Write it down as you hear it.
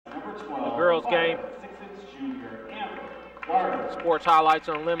the girls' game. Sports Highlights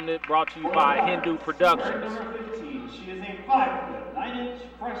Unlimited brought to you by Hendu Productions. Number 15, she is a 5'9"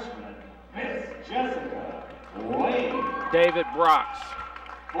 freshman, Miss Jessica Wayne. David Brox.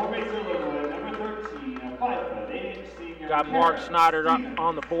 For Basehor-Linwood, number 13, a 5'8" senior. Got Mark Snyder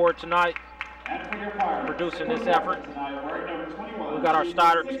on the board tonight, And for your Pirates, producing this effort. tonight, wearing number 21, We got our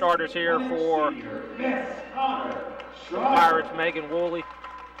starters here for Miss Connor the Pirates, Megan Woolley,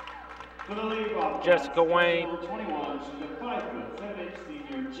 For the Lady Bobcats, Jessica Wayne, number 21, she's a 5'7"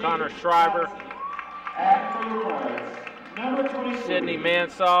 senior. Connor Jamie Shriver, Johnson. And for your Pirates, number 23, Sydney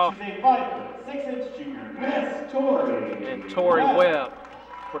Mansall, she's a 5'6" junior, Miss Tori. and Tori Webb.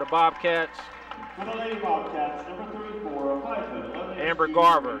 For the Bobcats, For the Lady Bobcats, number 34, a 5'11" Amber junior,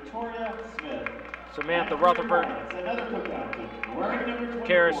 Garver, Victoria Smith. Samantha And for your Rutherford, Pirates, another cookout, wearing number 24,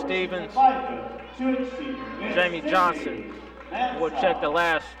 Kara she's a Stevens, 5'2" senior, Miss Jamie Cindy Johnson. Mansell. We'll check the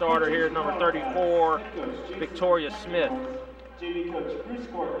last starter here, number 34, Victoria Smith. JV coach Bruce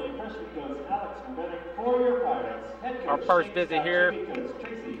Courtney, freshman coach Alex Verbenek for your Pirates. Head coach Our first Shane visit Scott, here JV coach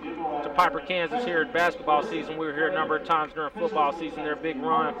Tracy Dubois, to Piper, Kansas here at basketball season. We were here a number of times during football season. Their big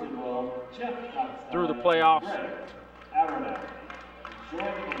run through the playoffs.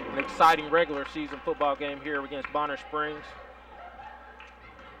 An exciting regular season football game here against Bonner Springs.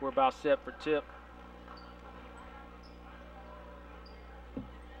 We're about set for tip.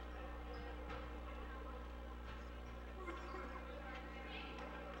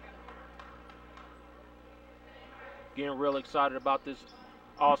 Getting real excited about this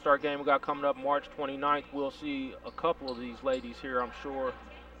All-Star game we got coming up March 29th. We'll see a couple of these ladies here, I'm sure.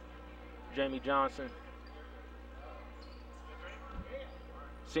 Jamie Johnson,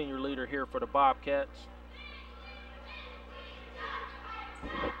 senior leader here for the Bobcats.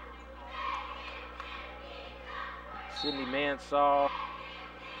 Sydney Mansall,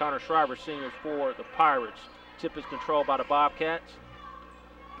 Connor Shriver, seniors for the Pirates. Tip is controlled by the Bobcats.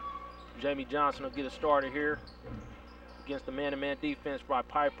 Jamie Johnson will get a starter here against the man-to-man defense by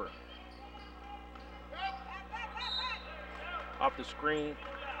Piper. Off the screen,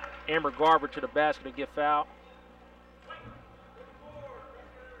 Amber Garver to the basket to get fouled.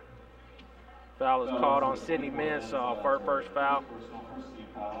 Foul is called on Sydney Mansall for her first foul. Personal first team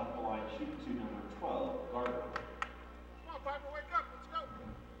foul off the line, shooting to number 12, Garber. Come on, Piper, wake up. Let's go.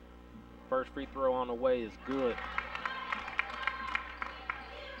 First free throw on the way is good.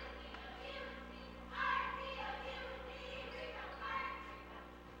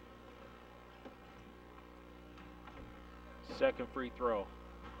 Second free throw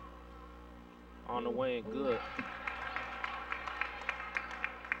on the way and good.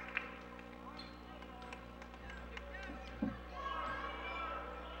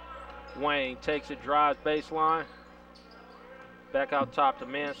 Wayne takes it, drives baseline. Back out top to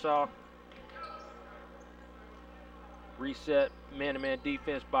Mansall. Reset, man-to-man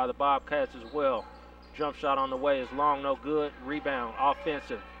defense by the Bobcats as well. Jump shot on the way is long, no good. Rebound,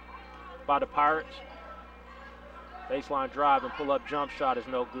 offensive by the Pirates. Baseline drive and pull-up jump shot is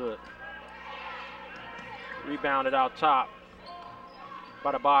no good. Rebounded out top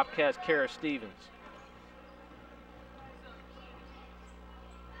by the Bobcats, Kara Stevens.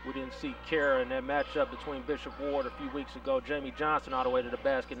 We didn't see Kara in that matchup between Bishop Ward a few weeks ago. Jamie Johnson all the way to the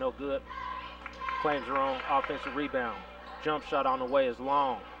basket, no good. Claims her own offensive rebound. Jump shot on the way is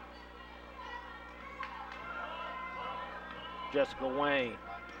long. Jessica Wayne.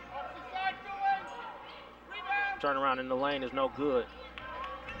 Turnaround in the lane is no good.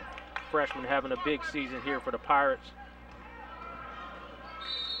 Freshman having a big season here for the Pirates.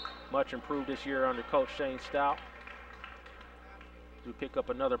 Much improved this year under Coach Shane Stout. We pick up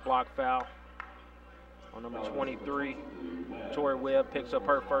another block foul on number 23. Tori Webb picks up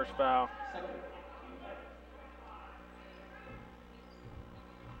her first foul.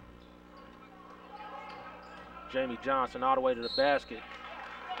 Jamie Johnson all the way to the basket.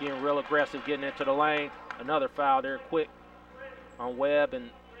 Getting real aggressive, getting into the lane. Another foul there quick on Webb,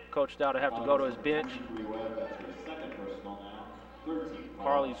 and Coach Stout will have to go to his bench.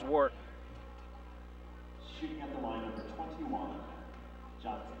 Carly Zwart. Shooting at the line, number 21,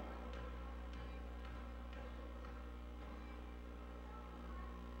 Johnson.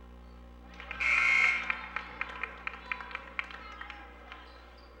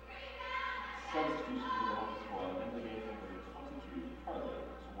 Substitution for the home squad in the game, number 22, Carly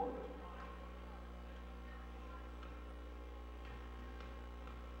Zwart.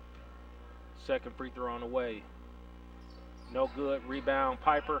 Second free throw on the way. No good. Rebound,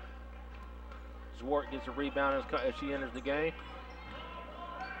 Piper. Zwart gets a rebound as she enters the game.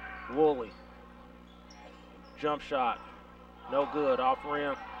 Woolley. Jump shot. No good. Off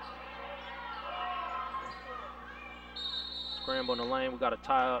rim. Scramble in the lane. We got a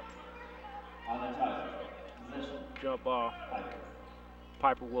tie up. On the tie, position. Jump ball. Piper.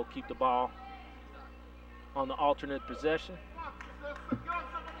 Piper will keep the ball on the alternate possession.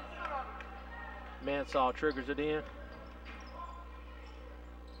 Mansell triggers it in.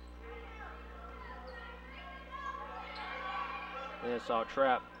 Mansell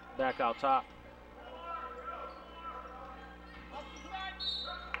trap back out top.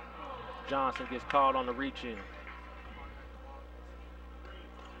 Johnson gets called on the reach in.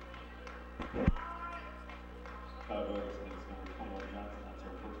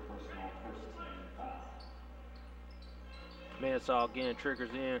 Mansell again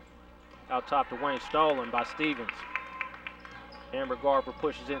triggers in. Out top to Wayne, stolen by Stevens. Amber Garber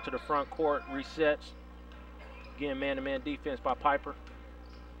pushes into the front court, resets. Again, man-to-man defense by Piper.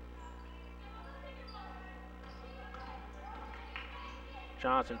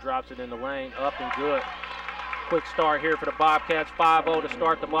 Johnson drops it in the lane, up and good. Quick start here for the Bobcats, 5-0 to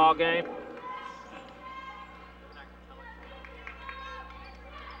start the ball game.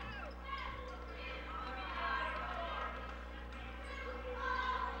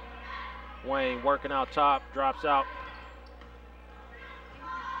 Wayne working out top, drops out.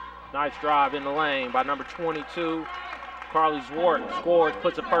 Nice drive in the lane by number 22, Carly Zwart. Scores,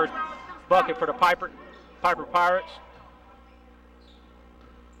 puts the first bucket for the Piper Pirates.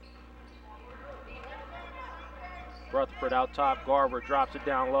 Rutherford out top, Garber drops it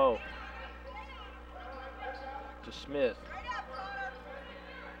down low to Smith.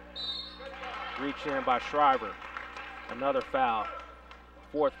 Reach in by Shriver. Another foul.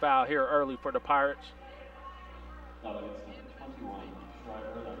 Fourth foul here early for the Pirates. Now it's number 21,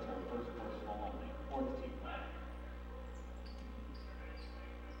 Shriver. That's our first personal only. Fourth team foul.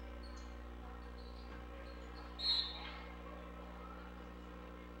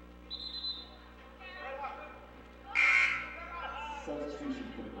 Substitution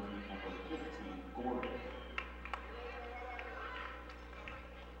for the Green, number 15, Gordon.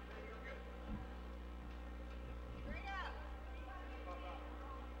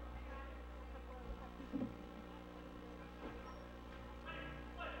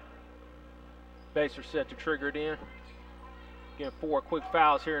 Baser set to trigger it in. Again, 4 quick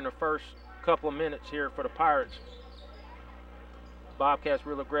fouls here in the first couple of minutes here for the Pirates. Bobcats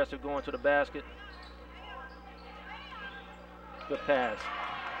real aggressive going to the basket. Good pass.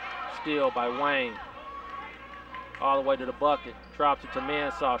 Steal by Wayne. All the way to the bucket. Drops it to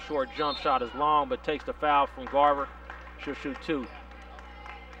Mansell. Short jump shot is long, but takes the foul from Garver. She'll shoot 2.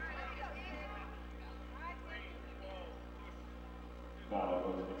 Foul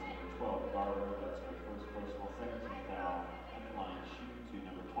goes against number 12, Garver. That's her first personal, 17th foul. And the line shoot to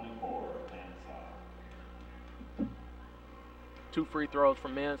number 24, Mansell. 2 free throws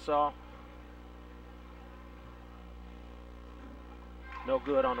from Mansell. No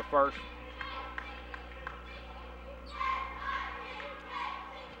good on the first.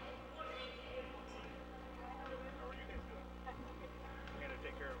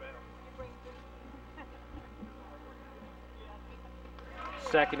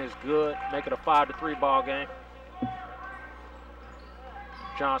 Second is good, make it a 5-3 ball game.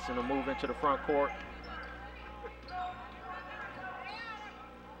 Johnson will move into the front court.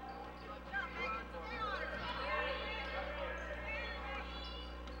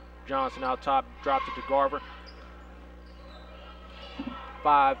 Johnson out top, drops it to Garver.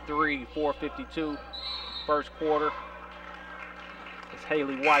 5-3, 4:52, first quarter. It's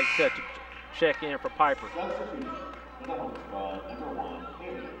Haley White set to check in for Piper. Substitution for the home squad, number 1,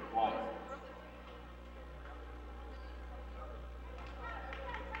 Haley White.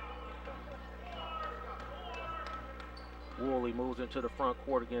 Woolley moves into the front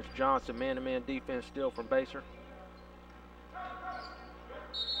court against Johnson. Man-to-man defense still from Baser.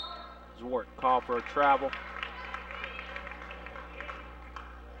 Zwart called for a travel.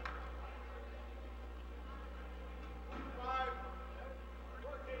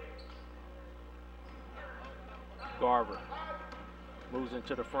 Garver moves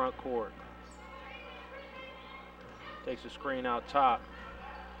into the front court. Takes a screen out top.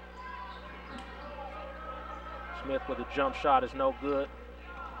 Smith with a jump shot is no good.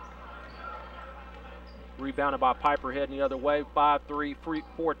 Rebounded by Piper heading the other way. 5-3,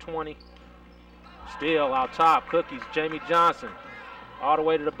 4:20. Still out top. Cookies, Jamie Johnson. All the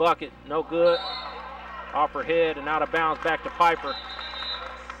way to the bucket. No good. Off her head and out of bounds back to Piper.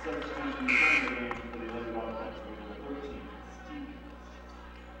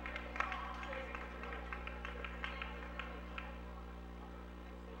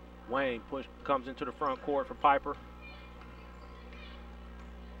 Wayne comes into the front court for Piper.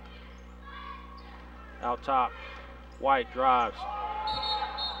 Out top. White drives.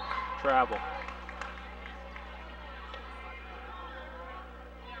 Travel.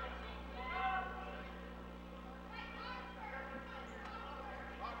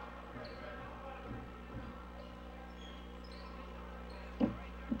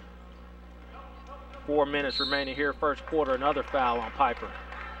 Four minutes remaining here, first quarter. Another foul on Piper.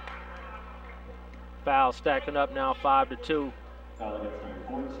 Foul stacking up now, 5-2. Foul against number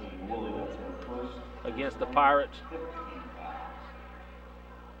 14, Woolley. That's her first Against the Pirates. 15 fouls.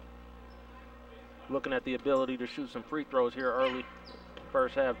 Looking at the ability to shoot some free throws here early.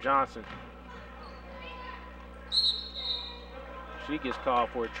 First half, Johnson. She gets called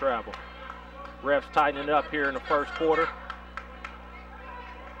for a travel. Refs tightening it up here in the first quarter.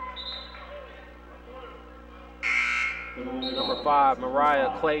 Number 5,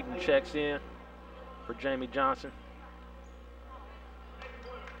 Mariah Clayton checks in for Jamie Johnson.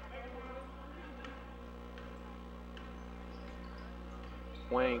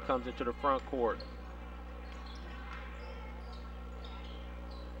 Wayne comes into the front court.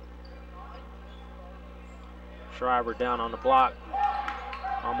 Shriver down on the block.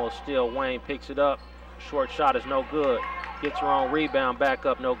 Almost steal. Wayne picks it up. Short shot is no good. Gets her own rebound, back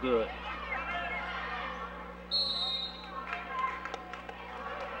up, no good.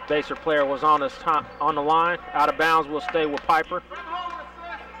 Baser player was on the line. Out of bounds, will stay with Piper.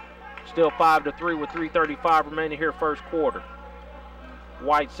 Still 5-3 with 3:35 remaining here, first quarter.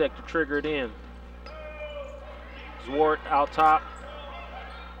 White set to trigger it in. Zwart out top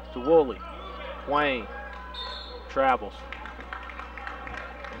to Woolley. Wayne travels.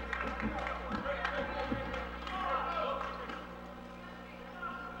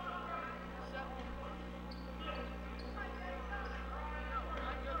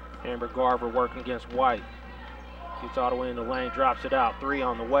 Amber Garver working against White. Gets all the way in the lane, drops it out. 3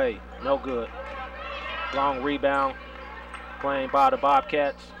 on the way, no good. Long rebound, playing by the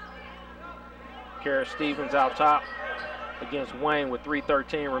Bobcats. Kara Stevens out top against Wayne with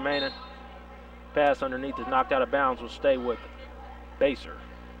 3:13 remaining. Pass underneath is knocked out of bounds, will stay with Baser.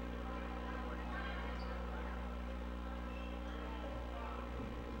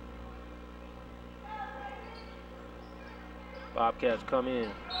 Bobcats come in.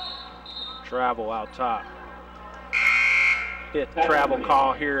 Travel out top. 5th travel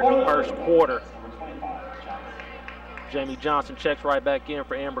call here in the first quarter. Jamie Johnson checks right back in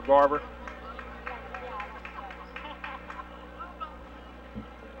for Amber Garver.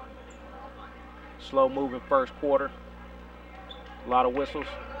 Slow moving first quarter. A lot of whistles.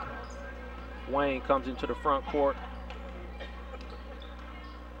 Wayne comes into the front court.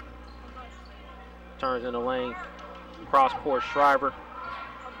 Turns in the lane. Cross court Shriver.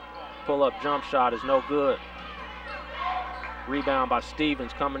 Pull up jump shot is no good. Rebound by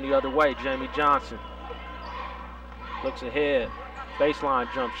Stevens coming the other way. Jamie Johnson looks ahead.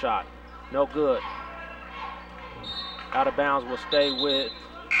 Baseline jump shot. No good. Out of bounds will stay with,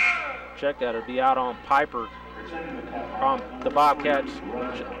 check that, it'll be out on Piper. The Bobcats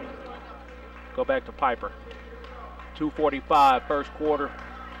go back to Piper. 2:45 first quarter,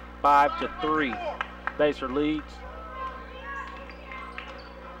 5-3. Baser leads.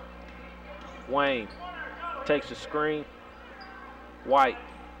 Wayne takes the screen. White.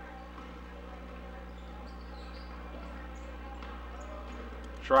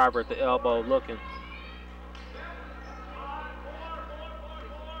 Shriver at the elbow looking.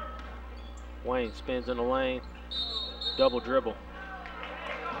 Wayne spins in the lane. Double dribble.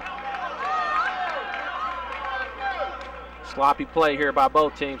 Sloppy play here by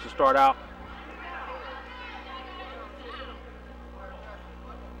both teams to start out.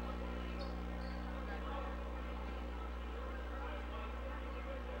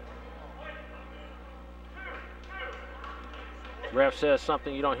 Ref says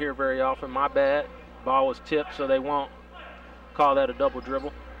something you don't hear very often. My bad. Ball was tipped, so they won't call that a double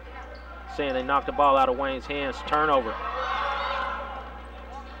dribble. Saying they knocked the ball out of Wayne's hands. Turnover.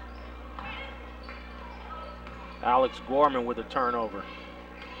 Alex Gorman with a turnover.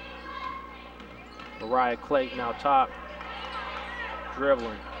 Mariah Clayton out top.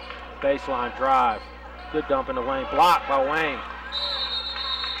 Dribbling. Baseline drive. Good dump in the lane. Blocked by Wayne.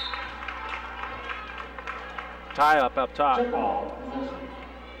 Tie up top.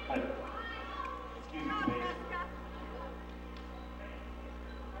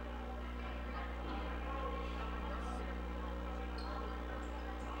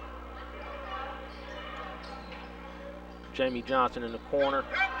 Jamie Johnson in the corner.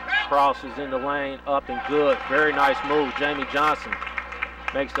 Crosses in the lane, up and good. Very nice move. Jamie Johnson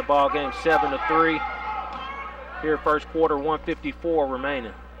makes the ball game 7-3. Here first quarter, 1:54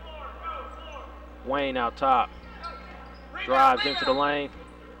 remaining. Wayne out top. Drives into the lane,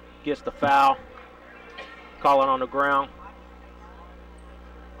 gets the foul, call it on the ground.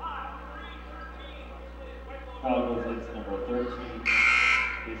 Foul goes against number 13.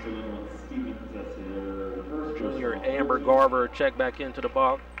 Basehor-Linwood Stevens, that's their first. Junior Amber Garver check back into the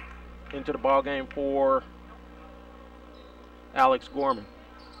ball game for Alex Gorman.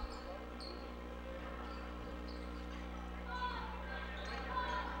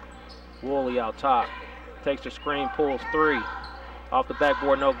 Woolley out top, takes the screen, pulls three. Off the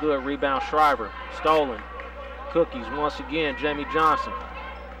backboard, no good. Rebound Shriver, stolen. Cookies once again, Jamie Johnson.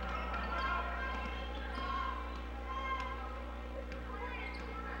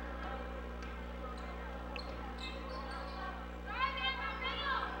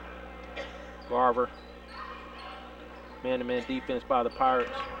 Garver, man-to-man defense by the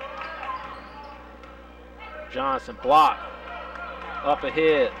Pirates. Johnson blocked, up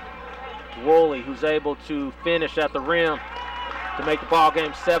ahead. Woolley, who's able to finish at the rim to make the ball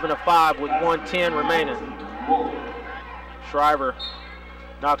game 7-5 with 1:10 remaining. Shriver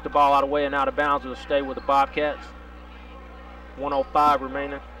knocks the ball out of the way and out of bounds. Will stay with the Bobcats. 1:05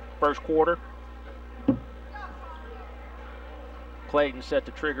 remaining, first quarter. Clayton set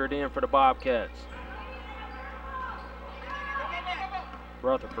to trigger it in for the Bobcats.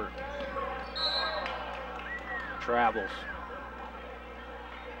 Rutherford travels.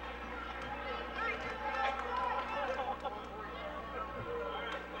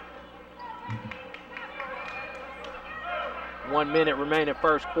 One minute remaining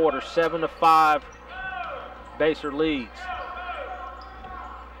first quarter, 7-5, Basehor leads.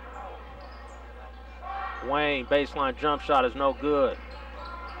 Wayne, baseline jump shot is no good.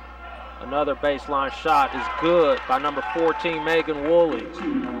 Another baseline shot is good by number 14, Megan Woolley.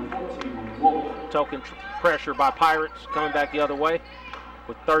 Token pressure by Pirates, coming back the other way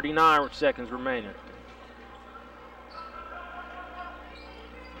with 39 seconds remaining.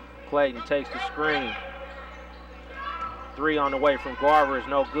 Clayton takes the screen. Three on the way from Garver is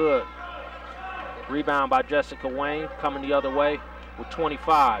no good. Rebound by Jessica Wayne, coming the other way with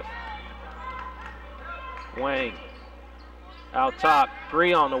 25. Wayne out top,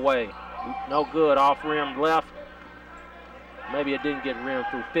 three on the way. No good, off rim left. Maybe it didn't get rim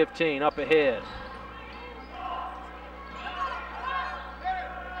through. 15 up ahead.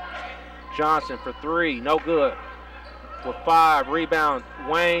 Johnson for three, no good. With 5, rebound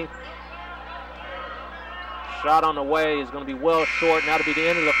Wayne. Shot on the way is going to be well short, and that'll be the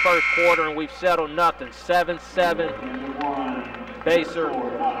end of the first quarter, and we've settled nothing. 7-7,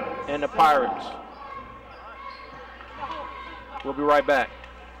 Basehor and the Pirates. We'll be right back.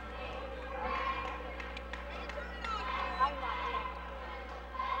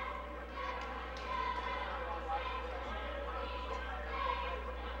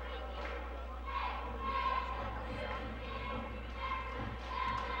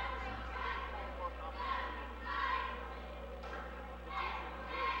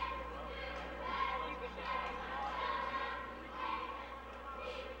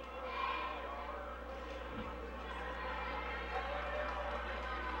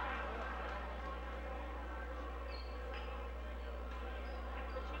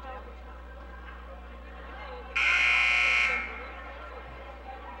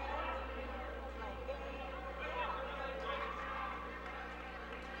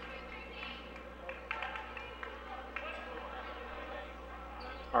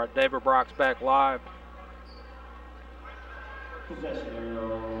 All right, David Brock's back live.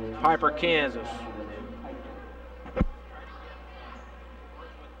 Piper, Kansas.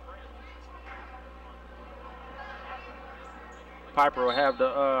 Piper will have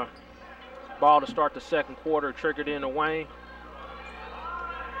the ball to start the second quarter, triggered into Wayne.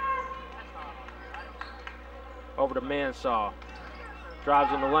 Over to Mansaw.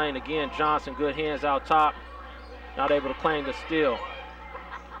 Drives in the lane again. Johnson, good hands out top. Not able to claim the steal.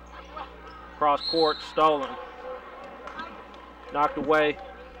 Cross court, stolen. Knocked away.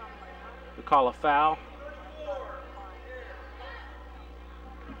 We call a foul.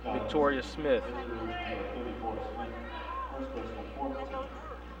 Victoria Smith.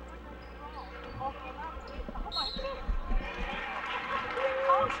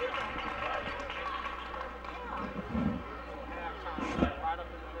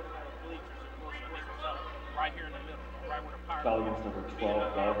 Right here in the middle, right where the Pirates. Foul against number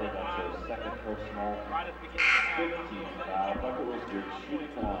 12, Garver. That's their second personal. Right at the beginning. 15 foul. Bucket was good.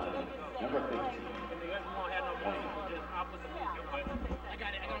 Shooting on number 15. I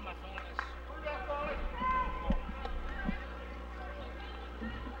got it on my phone.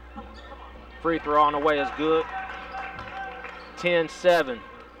 Free throw on the way is good. 10-7.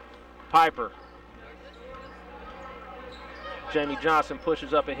 Piper. Jamie Johnson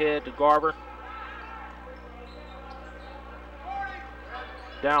pushes up ahead to Garber.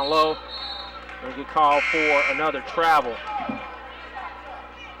 Down low. Gonna get called for another travel.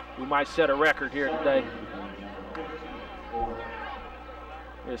 We might set a record here today.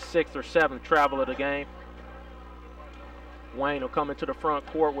 His 6th or 7th travel of the game. Wayne will come into the front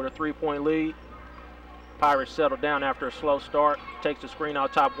court with a 3-point lead. Pirates settle down after a slow start. Takes the screen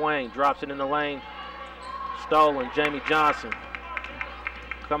out top. Wayne drops it in the lane. Stolen. Jamie Johnson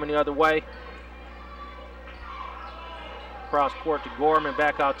coming the other way. Cross court to Gorman.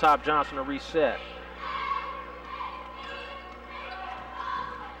 Back out top. Johnson to reset.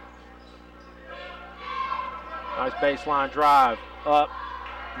 Nice baseline drive. Up.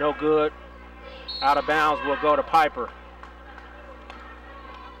 No good. Out of bounds will go to Piper.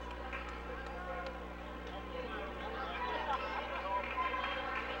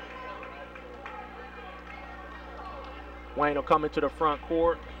 Wayne will come into the front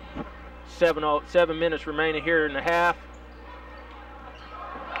court. 7 minutes remaining here in the half.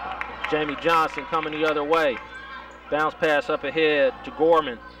 Jamie Johnson coming the other way. Bounce pass up ahead to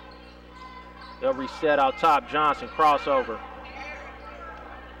Gorman. They'll reset out top. Johnson crossover.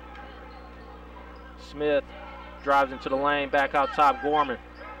 Smith drives into the lane. Back out top. Gorman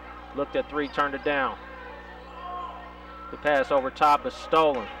looked at 3, turned it down. The pass over top is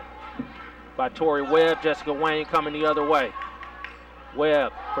stolen by Torrey Webb. Jessica Wayne coming the other way.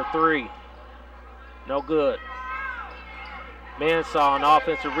 Webb for 3. No good. Mansaw on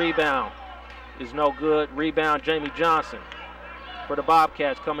offensive rebound is no good. Rebound Jamie Johnson for the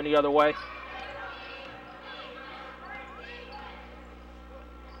Bobcats coming the other way.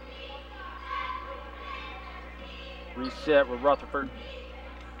 Reset with Rutherford.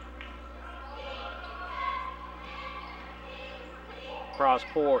 Cross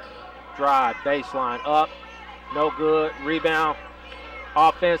court. Drive, baseline, up, no good. Rebound,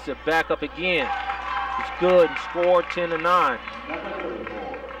 offensive, back up again. It's good and scored 10-9.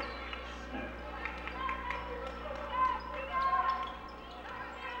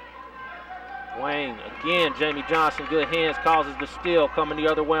 Wayne, again, Jamie Johnson, good hands, causes the steal, coming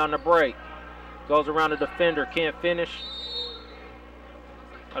the other way on the break. Goes around the defender, can't finish.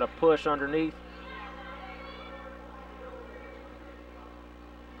 Got a push underneath.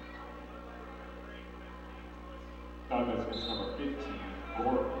 That's against number 15,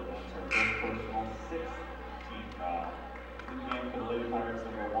 Gordon. That's her first personal 6th team foul. In the game for the Lady Pirates,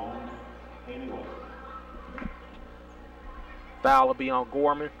 number 1, Haley Wilson. Foul will be on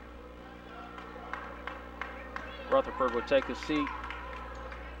Gorman. Rutherford will take a seat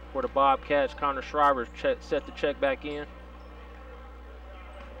for the Bobcats. Connor Shriver set the check back in.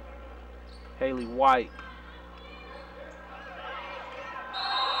 Haley White.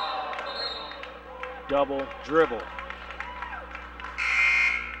 Double dribble.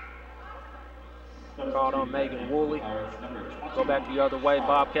 Called on Megan Woolley. Go back the other way.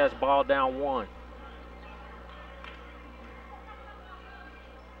 Bobcats ball down 1.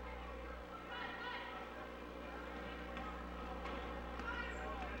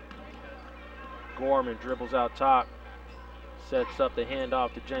 Gorman dribbles out top. Sets up the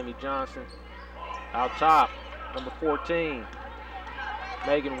handoff to Jamie Johnson. Out top, number 14.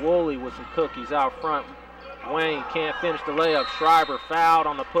 Megan Woolley with some cookies out front. Wayne can't finish the layup. Shriver fouled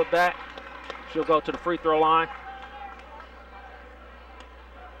on the putback. She'll go to the free throw line.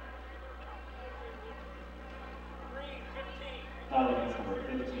 Foul against number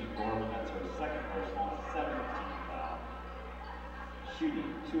 15, Gorman. That's her 2nd personal, 7th team foul.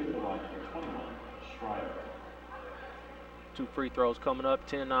 Shooting 2 at the line for 21, Shriver. 2 free throws coming up.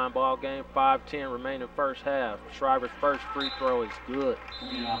 10-9 ball game. 5-10 remaining first half. Shriver's first free throw is good.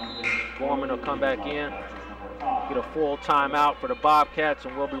 Gorman will come back in. Get a full timeout for the Bobcats,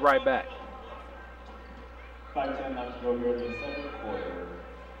 and we'll be right back. 5-10 left to go here in the 2nd quarter.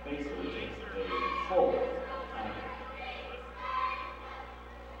 Basehor takes a full timeout.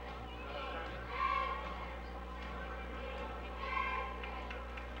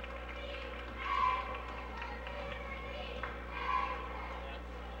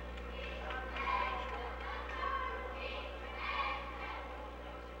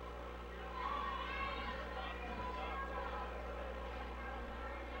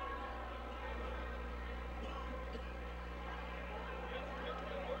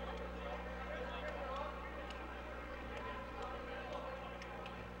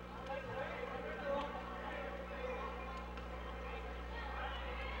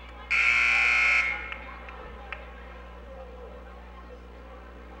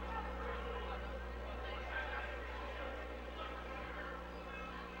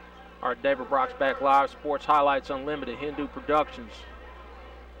 All right, David Brock's back live. Sports Highlights Unlimited, Hendu Productions.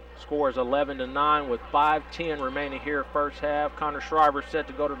 Score is 11-9 with 5:10 remaining here first half. Connor Shriver set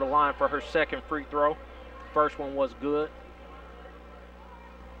to go to the line for her second free throw. First one was good.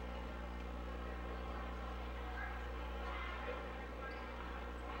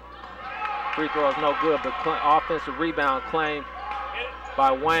 Free throw is no good, but offensive rebound claimed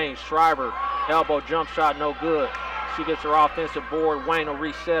by Wayne. Shriver, elbow jump shot, no good. She gets her offensive board. Wayne will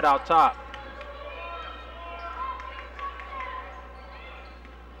reset out top.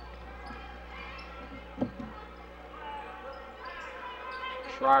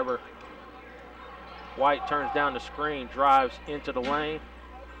 Shriver. White turns down the screen, drives into the lane.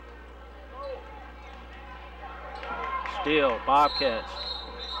 Steal, Bobcats.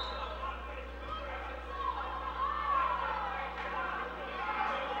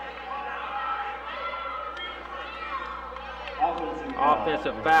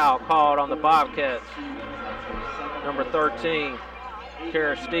 Offensive foul called on the Bobcats. Number 13,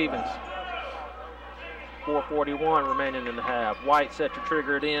 Kara Stevens. 4:41 remaining in the half. White set to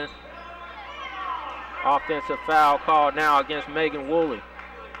trigger it in. Offensive foul called now against Megan Woolley.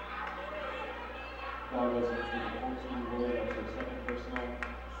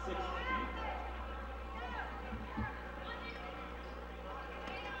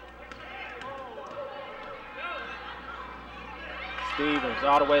 Stevens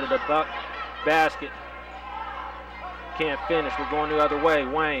all the way to the basket. Can't finish. We're going the other way.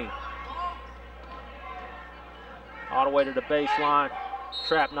 Wayne. All the way to the baseline.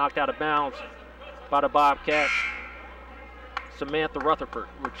 Trap knocked out of bounds by the Bobcats. Samantha Rutherford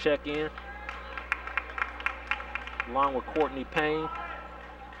will check in, along with Courtney Payne.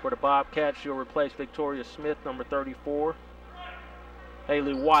 For the Bobcats, she'll replace Victoria Smith, number 34.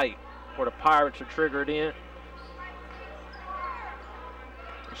 Haley White for the Pirates to trigger it in.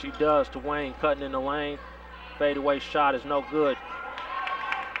 She does to Wayne, cutting in the lane. Fadeaway shot is no good.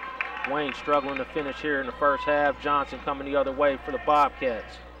 Wayne struggling to finish here in the first half. Johnson coming the other way for the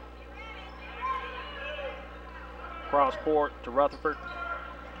Bobcats. Cross court to Rutherford.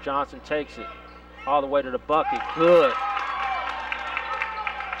 Johnson takes it all the way to the bucket. Good.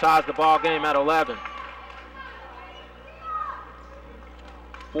 Ties the ball game at 11.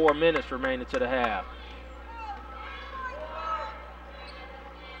 4 minutes remaining to the half.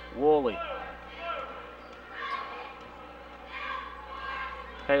 Woolley.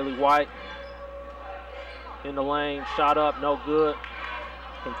 Haley White in the lane, shot up, no good.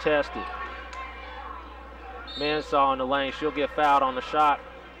 Contested. Mansaw in the lane, she'll get fouled on the shot.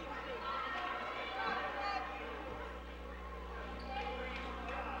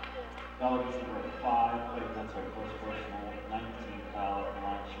 Foul against number 5, played against her first personal, 19 foul at the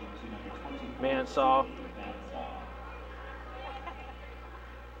line, shooting to number 24. Mansaw.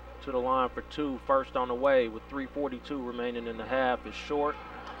 To the line for two, first on the way with 3:42 remaining in the half. Is short,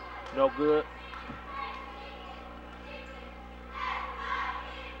 no good.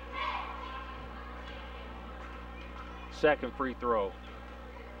 Second free throw.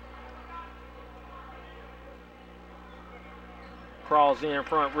 Crawls in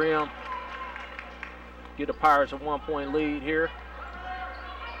front rim. Get the Pirates a 1-point lead here.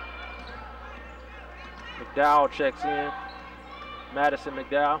 McDowell checks in. Madison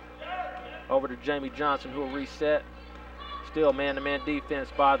McDowell. Over to Jamie Johnson, who will reset. Still man-to-man defense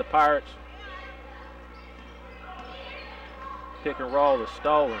by the Pirates. Pick and roll is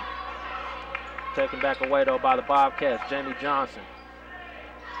stolen. Taken back away, though, by the Bobcats. Jamie Johnson.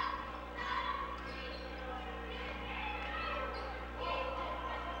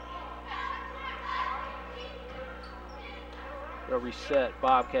 They'll reset.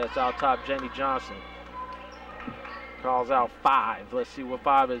 Bobcats out top. Jamie Johnson calls out 5. Let's see what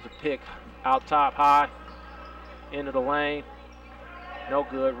 5 is. A pick out top, high, into the lane. No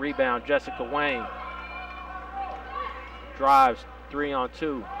good. Rebound, Jessica Wayne. Drives,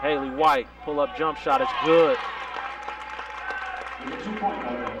 3-on-2. Haley White, pull-up jump shot is good. 2-point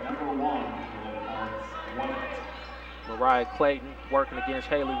number 1. Mariah Clayton working against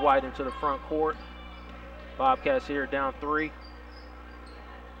Haley White into the front court. Bobcats here down 3.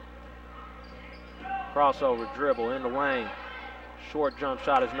 Crossover, dribble, in the lane. Short jump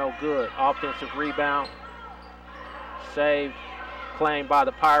shot is no good. Offensive rebound. Saved. Claimed by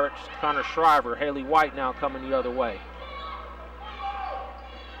the Pirates. Connor Shriver. Haley White now coming the other way.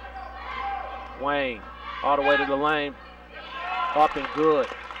 Wayne all the way to the lane. Up and good.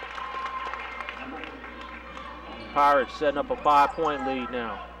 Pirates setting up a 5-point lead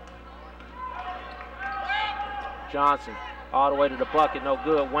now. Johnson all the way to the bucket. No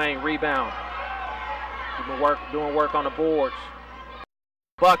good. Wayne rebound. Doing work on the boards.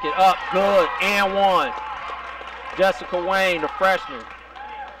 Bucket up, good, and one. Jessica Wayne, the freshman.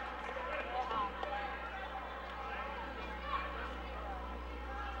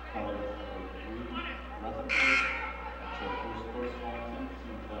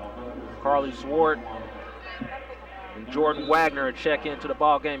 Carly Swart and Jordan Wagner check into the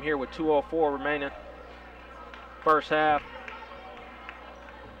ball game here with 2:04 remaining. First half.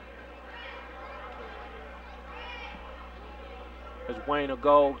 As Wayne will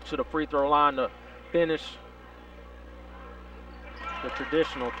go to the free throw line to finish the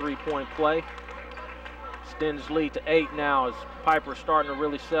traditional three-point play. Extends lead to 8 now as Piper's starting to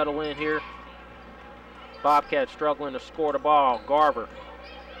really settle in here. Bobcats struggling to score the ball. Garver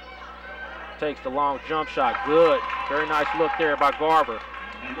takes the long jump shot. Good. Very nice look there by Garver.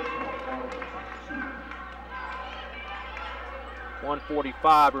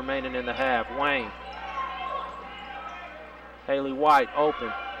 1:45 remaining in the half. Wayne. Haley White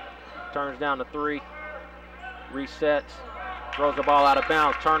open. Turns down to 3. Resets. Throws the ball out of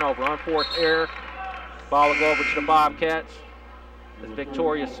bounds. Turnover. Unforced error. Ball will go over to the Bobcats. As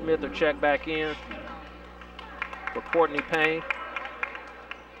Victoria Smith will check back in for Courtney Payne.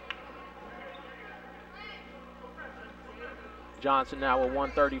 Johnson now with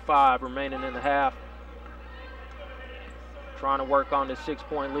 1:35 remaining in the half. Trying to work on this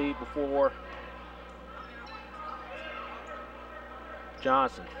 6-point lead before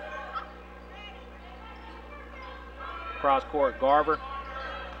Johnson. Cross court, Garver.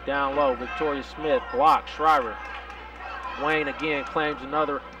 Down low, Victoria Smith, block, Shriver. Wayne again claims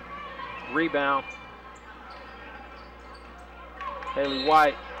another rebound. Haley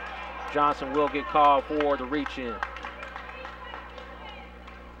White. Johnson will get called for the reach in.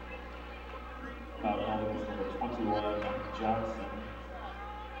 Number 21, Johnson.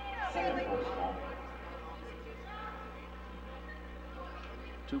 Second personal.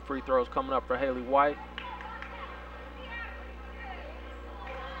 2 free throws coming up for Haley White.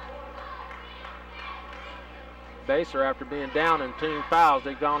 Basehor, after being down in team fouls,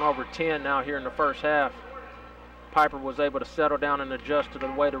 they've gone over 10 now here in the first half. Piper was able to settle down and adjust to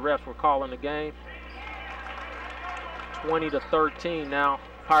the way the refs were calling the game. 20-13 now.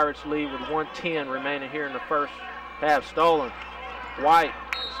 Pirates lead with 1:10 remaining here in the first half. Stolen. White.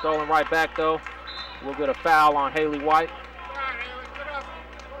 Stolen right back though. We'll get a foul on Haley White.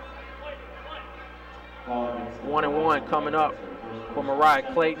 1-1 coming up for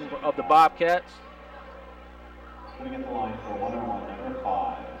Mariah Clayton of the Bobcats. Putting at the line for 1-on-1, number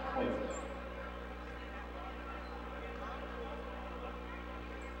 5, Clayton.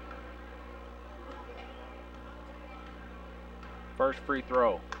 First free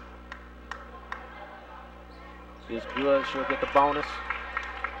throw is good. She'll get the bonus.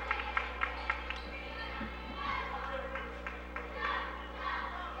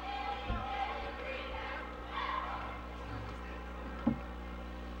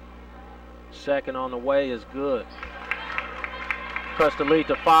 Second on the way is good. Cuts the lead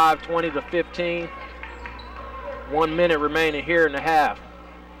to 5, 20-15. 1 minute remaining here in the half.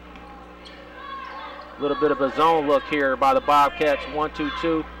 A little bit of a zone look here by the Bobcats.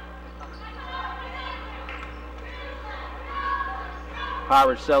 1-2-2.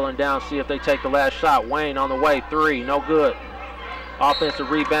 Pirates settling down, see if they take the last shot. Wayne on the way, 3, no good. Offensive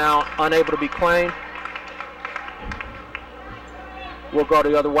rebound, unable to be claimed. We'll go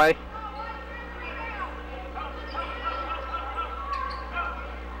the other way.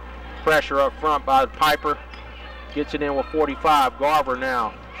 Pressure up front by Piper. Gets it in with 45. Garver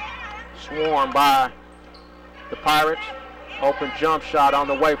now. Swarmed by the Pirates. Open jump shot on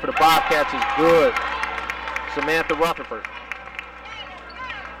the way for the Bobcats is good. Samantha Rutherford.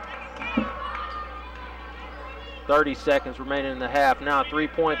 30 seconds remaining in the half. Now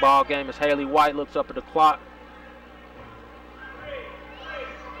 3-point ball game as Haley White looks up at the clock.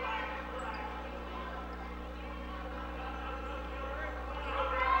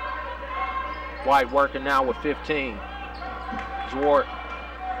 White working now with 15. Zwart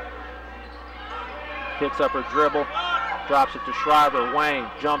picks up her dribble, drops it to Shriver. Wayne,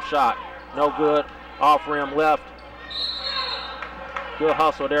 jump shot, no good. Off rim left. Good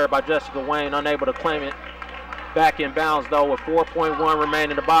hustle there by Jessica Wayne, unable to claim it. Back in bounds though with 4.1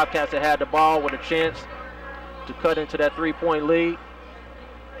 remaining. The Bobcats have had the ball with a chance to cut into that 3-point lead.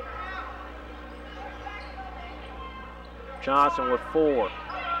 Johnson with 4.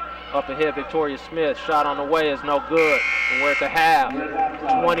 Up ahead, Victoria Smith. Shot on the way is no good. And we're at the half.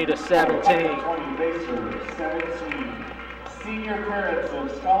 20-17. 17. Senior parents of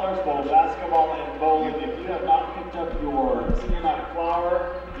Scholars Bowl basketball and bowling. If you have not picked up your senior night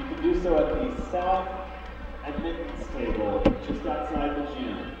flower, you can do so at the south admittance table just outside the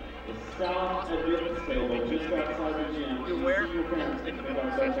gym. The south admittance table just outside the gym. You where? See your parents can pick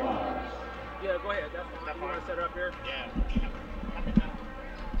up their flowers. Yeah, go ahead. That's you want to set it up here? Yeah.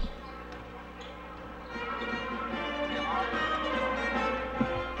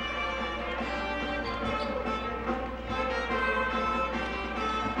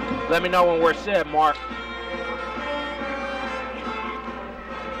 Let me know when we're set, Mark.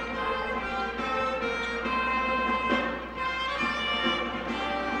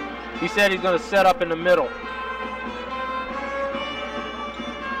 He said he's going to set up in the middle.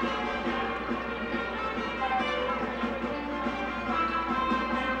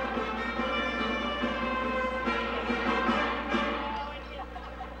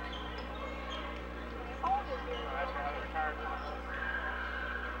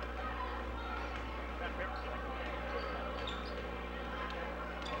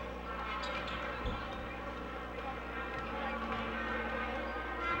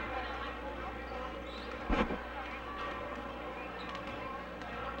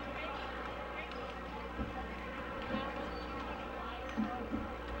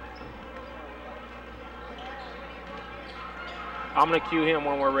 I'm going to cue him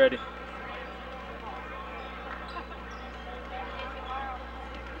when we're ready.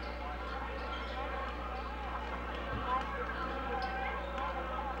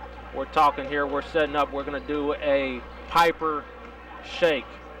 We're talking here, we're setting up, we're going to do a Piper shake.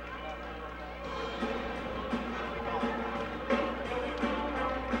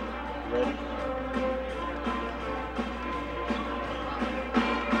 Ready?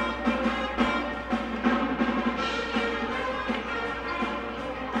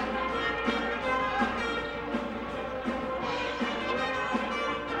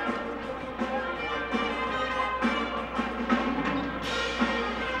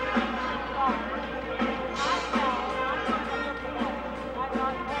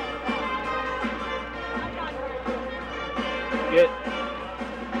 Get.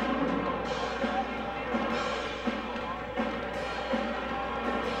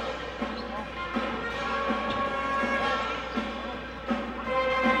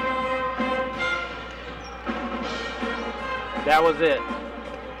 That was it.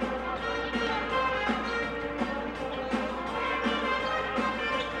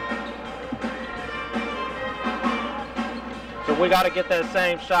 So we got to get that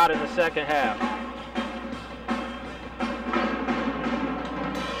same shot in the second half.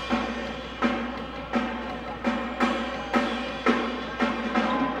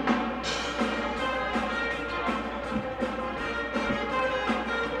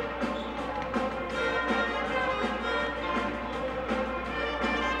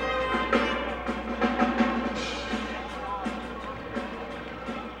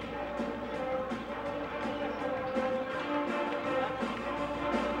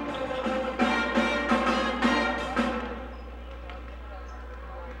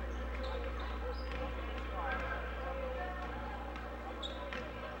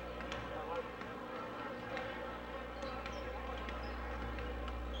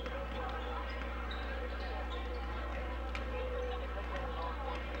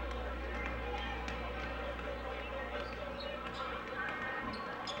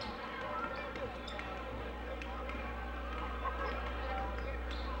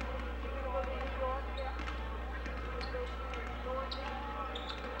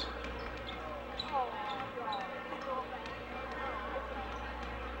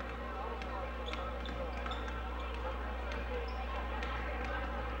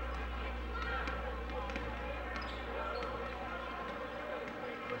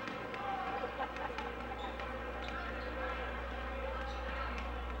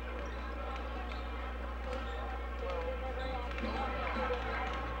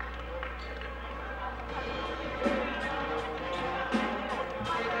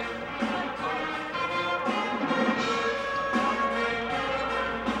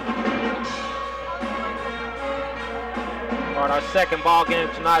 All right, our second ball game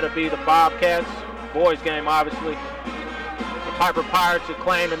tonight will be the Bobcats. Boys game, obviously. The Piper Pirates have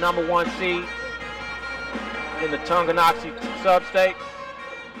claimed the #1 seed in the Tonganoxie sub-state.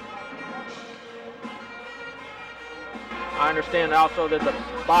 I understand also that the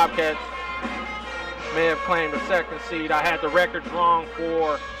Bobcats may have claimed the 2nd seed. I had the records wrong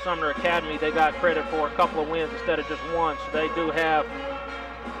for Sumner Academy. They got credit for a couple of wins instead of just one, so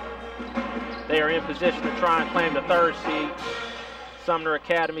they are in position to try and claim the 3rd seed. Sumner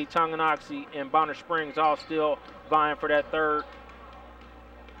Academy, Tonganoxie, and Bonner Springs all still vying for that 3rd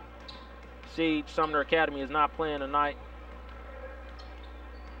seed. Sumner Academy is not playing tonight.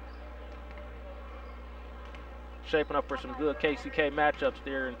 shaping up for some good KCK matchups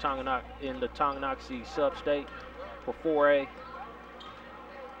there in the Tonganoxie sub-state for 4A.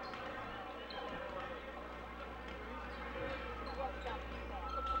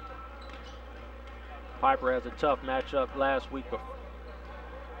 Piper has a tough matchup last week, but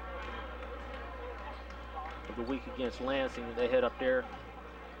the week against Lansing, they head up there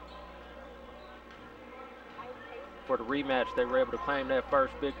for the rematch. They were able to claim that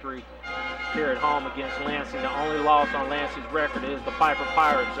first victory here at home against Lansing. The only loss on Lansing's record is the Piper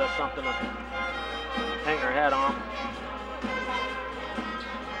Pirates. That's something to hang their hat on.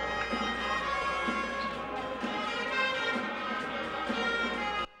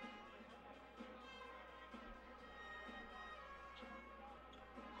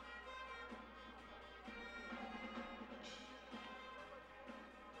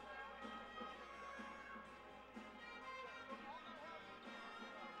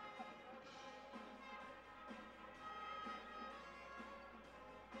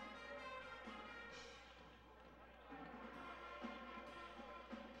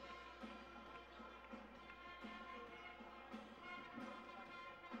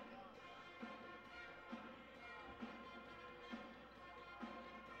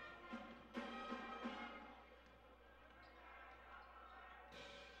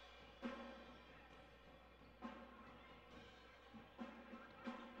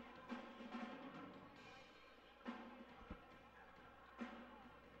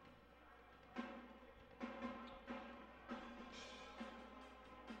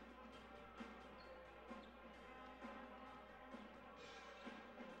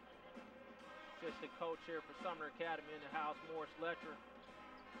 Assistant coach here for Sumner Academy in the house, Morris Letcher.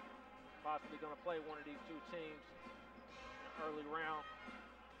 Possibly going to play one of these two teams in the early round.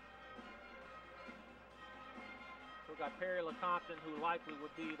 We've got Perry LeCompton, who likely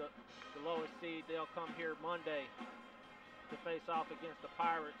would be the lowest seed. They'll come here Monday to face off against the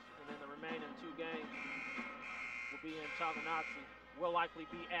Pirates, and then the remaining two games will be in Tonganoxie. Will likely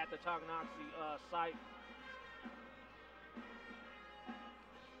be at the Tonganoxie site.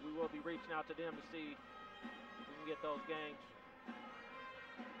 We will be reaching out to them to see if we can get those games.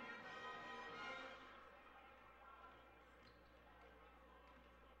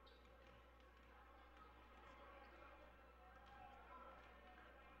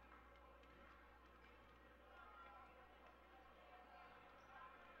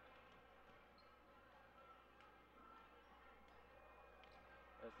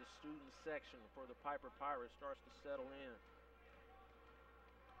 As the student section for the Piper Pirates starts to settle in.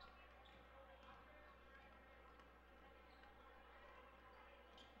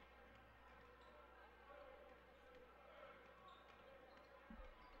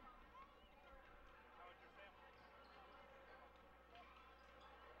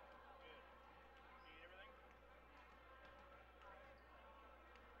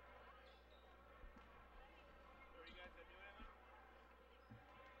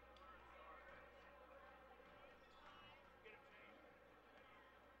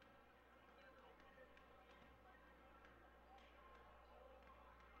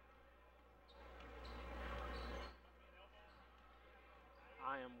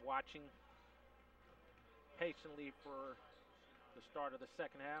 I am watching patiently for the start of the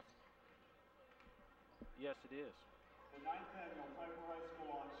second half. Yes, it is. The 9th annual Piper High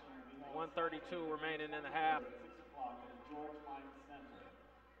School auction will be held 1:32 remaining in the half. at 6 o'clock at the George Mine Center.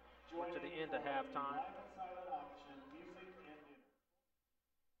 We're to the end of halftime. Live and silent auction, music, and dinner.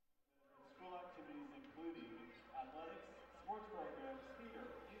 School activities including athletics, sports programs, theater,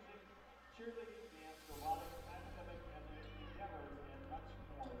 music, cheerleading, dance, robotics, academic endeavors, and much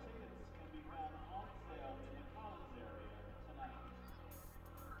more. Tickets can be found on sale in the Collins area tonight.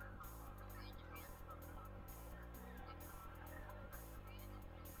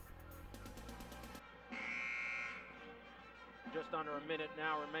 Just under a minute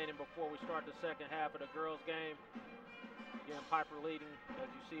now remaining before we start the second half of the girls' game. Again, Piper leading, as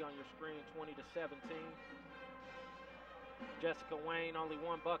you see on your screen, 20-17. Jessica Wayne, only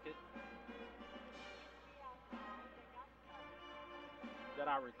one bucket that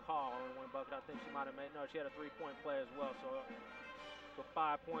I recall, only one bucket. I think she might have made, no, she had a three-point play as well. So for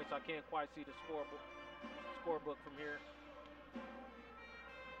 5 points, I can't quite see the scorebook from here.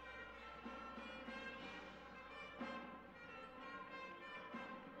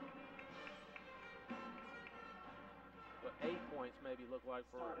 But 8 points maybe look like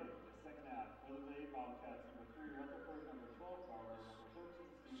for Starting the second half for the Bay Bobcats, number 3 Rutherford, number 12 Garber, number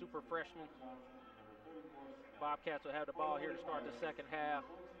 13 super freshman. Johnson, and number 34 Smith. Bobcats will have the ball here to start the second half.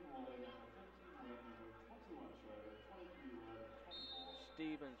 14 Woolley, number 15 Wynn, number 21 Schroeder, 23 Wood, 24.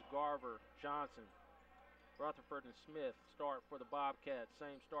 Stevens, Garver, Johnson, Rutherford and Smith start for the Bobcats.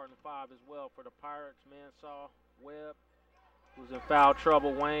 Same starting five as well for the Pirates. Mansaw, Webb, who's in foul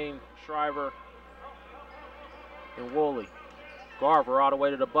trouble, Wayne, Shriver, and Woolley. Garver all the way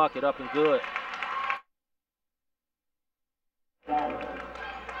to the bucket, up and good.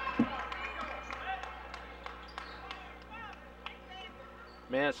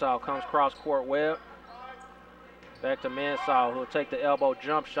 Mansaw comes cross court, Webb. Back to Mansaw, who'll take the elbow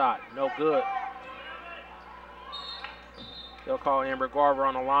jump shot. No good. They'll call Amber Garver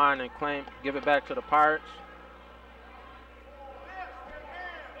on the line and give it back to the Pirates.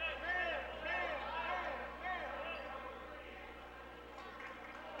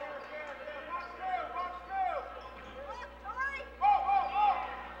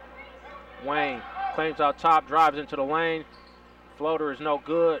 Wayne claims out top, drives into the lane. Floater is no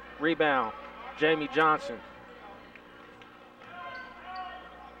good. Rebound, Jamie Johnson.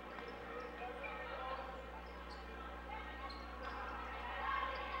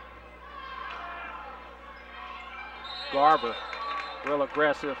 Garver, real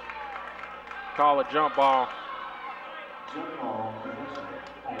aggressive. Call a jump ball. Jump ball, possession,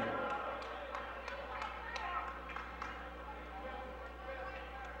 Pirates.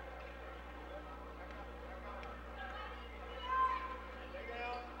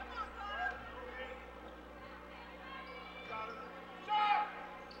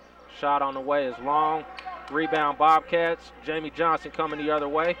 Shot on the way is long. Rebound Bobcats. Jamie Johnson coming the other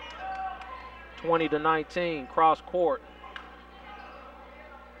way. 20-19, cross court.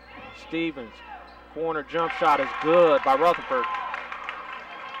 Stevens, corner jump shot is good by Rutherford.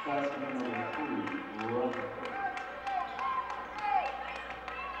 Basket number 3, Rutherford.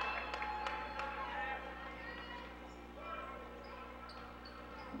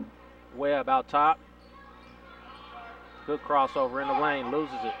 Webb out top. Good crossover in the lane,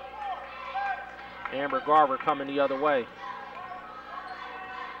 loses it. Amber Garver coming the other way.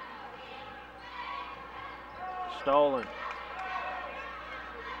 Stolen.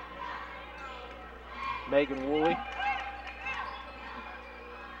 Megan Woolley.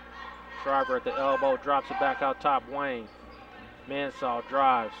 Shriver at the elbow, drops it back out top. Wayne. Mansaw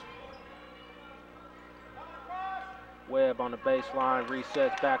drives. Webb on the baseline,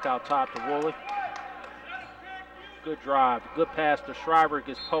 resets back out top to Woolley. Good drive, good pass to Shriver,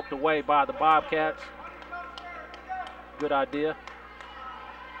 gets poked away by the Bobcats. Good idea.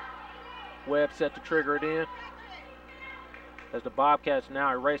 Webb set to trigger it in. As the Bobcats now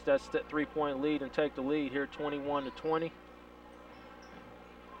erase that 3-point lead and take the lead here 21-20.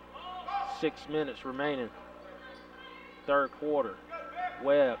 6 minutes remaining. Third quarter.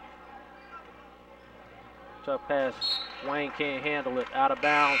 Webb. Tough pass. Wayne can't handle it. Out of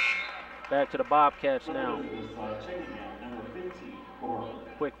bounds. Back to the Bobcats now.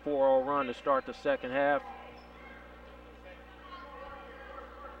 Quick 4-0 run to start the second half.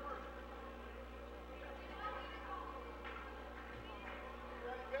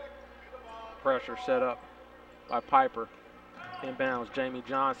 Pressure set up by Piper. Inbounds, Jamie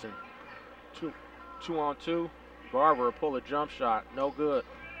Johnson. Two on two. Garver will pull a jump shot. No good.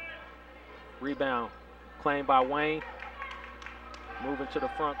 Rebound. Claimed by Wayne. Moving to the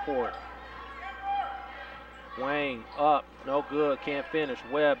front court. Wayne up. No good. Can't finish.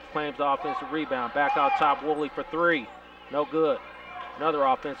 Webb claims the offensive rebound. Back out top. Woolley for three. No good. Another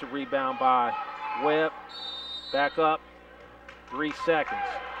offensive rebound by Webb. Back up. 3 seconds.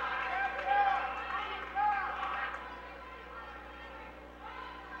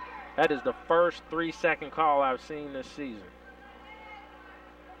 That is the first 3-second call I've seen this season.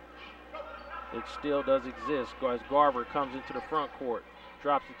 It still does exist as Garver comes into the front court.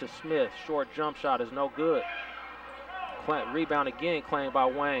 Drops it to Smith. Short jump shot is no good. Rebound again claimed by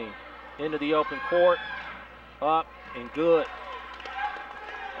Wayne. Into the open court. Up and good.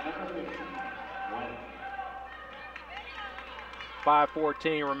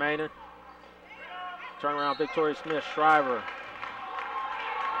 5:14 remaining. Turnaround Victoria Smith. Shriver.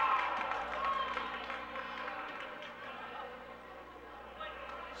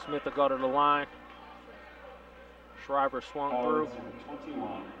 Smith will go to the line. Shriver swung through.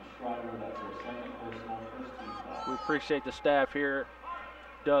 21, Shriver, that's her second personal, first team foul. We appreciate the staff here.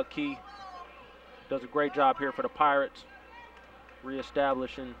 Doug Key does a great job here for the Pirates,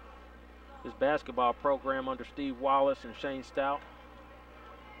 reestablishing his basketball program under Steve Wallace and Shane Stout.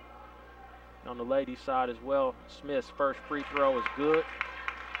 On the ladies' side as well, Smith's first free throw is good.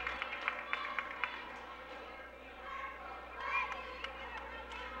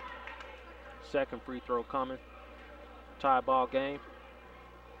 Second free throw coming. Tie ball game.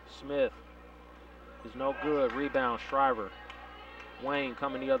 Smith is no good. Rebound, Shriver. Wayne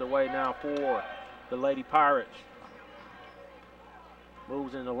coming the other way now. the Lady Pirates.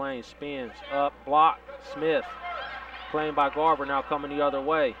 Moves in the lane, spins, up, block, Smith. Playing by Garver, now coming the other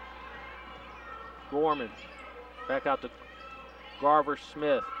way. Gorman, back out to Garver,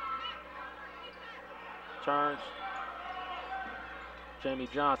 Smith. Turns. Jamie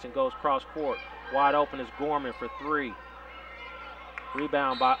Johnson goes cross court. Wide open is Gorman for three.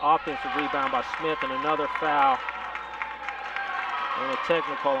 Offensive rebound by Smith, and another foul. And a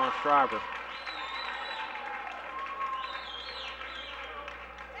technical on Shriver.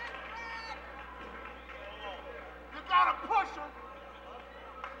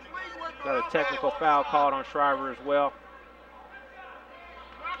 Got a technical foul called on Shriver as well.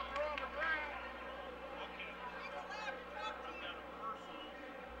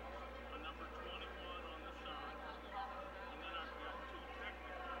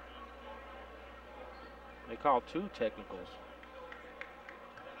 They called 2 technicals.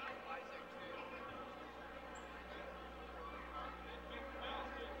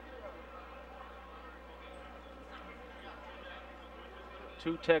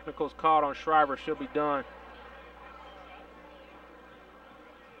 Two technicals called on Shriver, should be done.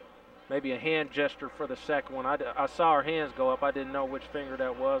 Maybe a hand gesture for the second one. I saw her hands go up. I didn't know which finger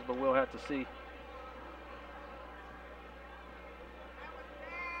that was, but we'll have to see.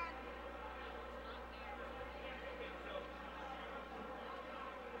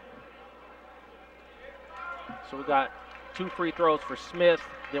 So we got 2 free throws for Smith.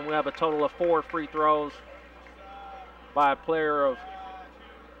 Then we have a total of 4 free throws by a player of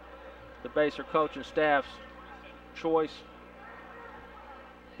the Basehor coaching staff's choice.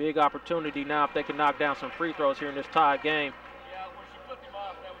 Big opportunity now if they can knock down some free throws here in this tied game. Yeah, when she flipped him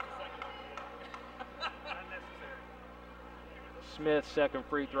off, that was the second one. Unnecessary. Smith, second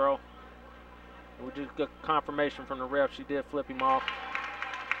free throw. We just got confirmation from the ref. She did flip him off.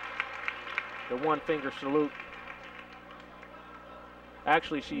 The 1 finger salute.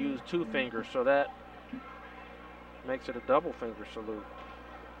 Actually, she used 2 fingers, so that makes it a double finger salute.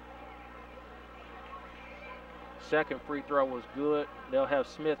 Second free throw was good. They'll have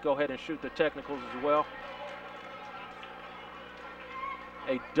Smith go ahead and shoot the technicals as well.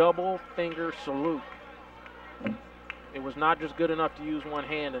 A double finger salute. It was not just good enough to use 1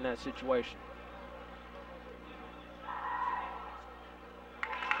 hand in that situation.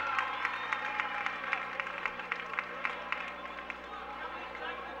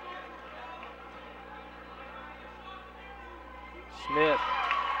 Smith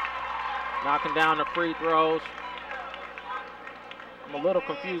knocking down the free throws. I'm a little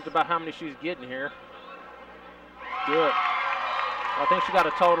confused about how many she's getting here. Good. I think she got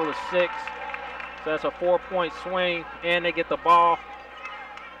a total of 6. So that's a 4-point swing, and they get the ball.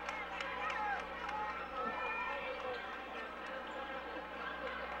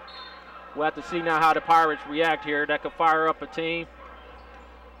 We'll have to see now how the Pirates react here. That could fire up a team,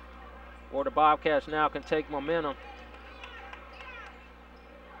 or the Bobcats now can take momentum.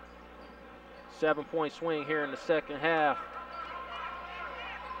 7-point swing here in the second half.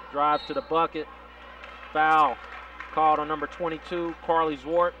 Drives to the bucket. Foul called on number 22, Carly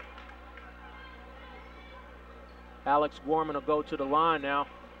Zwart. Alex Gorman will go to the line now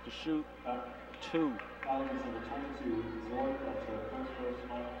to shoot 2. Alex number 22, Zwart, that's her first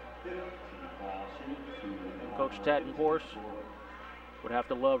personal, 15 foul, shooting 2. Coach Tattenhorst would have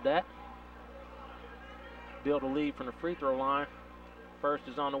to love that. Build a lead from the free throw line. First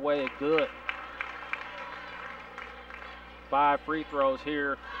is on the way, good. 5 free throws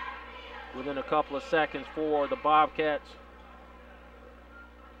here within a couple of seconds for the Bobcats.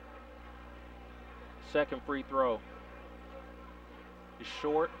 Second free throw is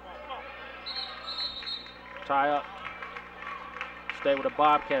short. Tie up. Stay with the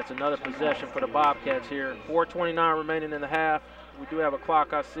Bobcats. Another possession for the Bobcats here. 4:29 remaining in the half. We do have a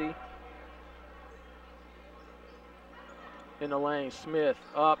clock, I see. In the lane, Smith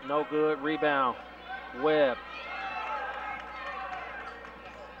up, no good. Rebound, Webb.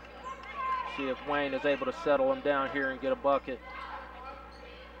 See if Wayne is able to settle him down here and get a bucket.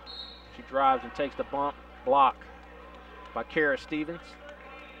 She drives and takes the bump. Block by Kara Stevens.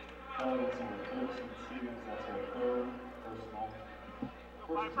 Stevens, that's her third personal.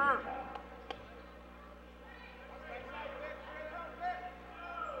 14 foul.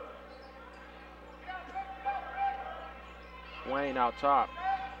 Wayne out top.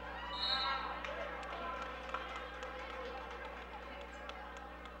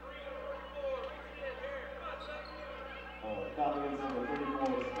 Foul is number 34,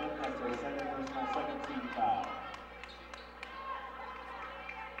 Smith, that's her second personal, second team foul.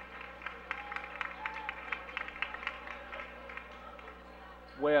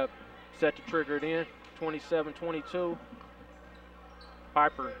 Webb Set to trigger it in. 27-22.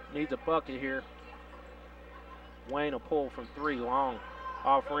 Piper needs a bucket here. Wayne will pull from 3 long.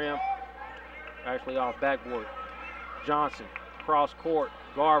 Off rim. Actually off backboard. Johnson, cross court.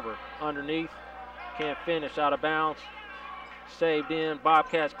 Garver underneath. Can't finish, out of bounds. Saved in.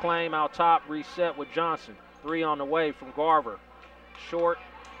 Bobcats claim out top. Reset with Johnson. 3 on the way from Garver. Short.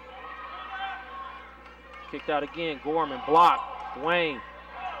 Kicked out again. Gorman blocked. Wayne.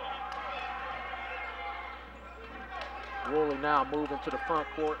 Woolley now moving to the front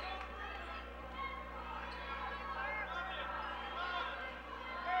court.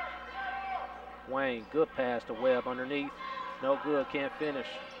 Wayne, good pass to Webb underneath. No good, can't finish.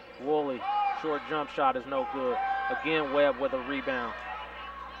 Woolley, short jump shot is no good. Again, Webb with a rebound.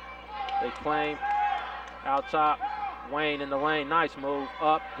 They claim out top. Wayne in the lane, nice move,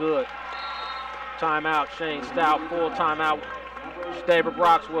 up, good. Timeout, Shane Stout, full timeout. Staber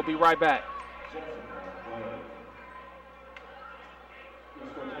Brox will be right back.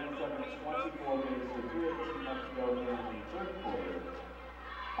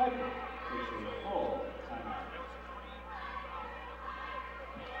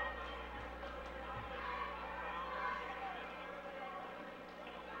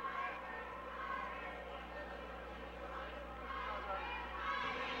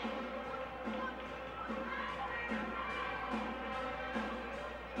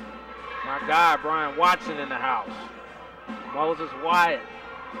 My guy, Brian Watson in the house. Moses Wyatt.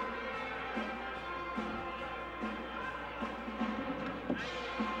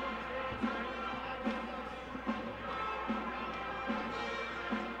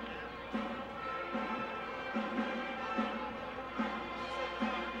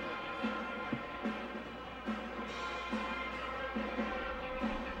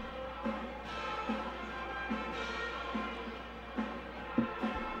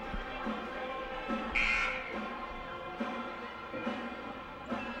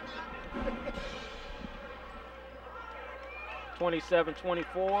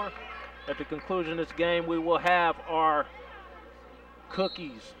 (27-24). At the conclusion of this game, we will have our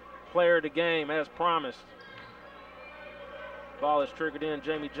cookies player of the game as promised. Ball is triggered in.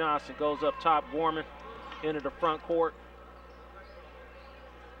 Jamie Johnson goes up top. Gorman into the front court.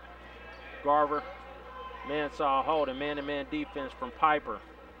 Garver, man-saw holding, man-to-man defense from Piper.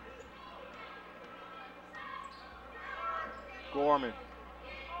 Gorman.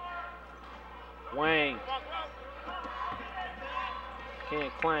 Wayne.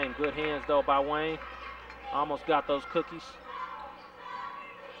 Can't claim. Good hands, though, by Wayne. Almost got those cookies.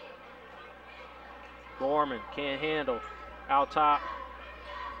 Gorman can't handle. Out top.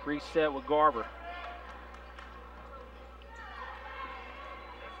 Reset with Garver.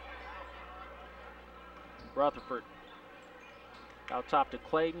 Rutherford. Out top to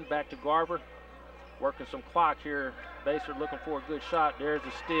Clayton. Back to Garver. Working some clock here. Basehor looking for a good shot. There's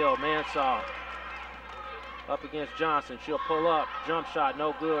the steal. Mansaw. Up against Johnson. She'll pull up. Jump shot,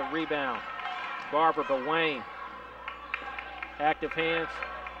 no good. Rebound. Garver, but Wayne. Active hands.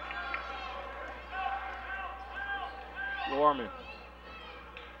 Gorman.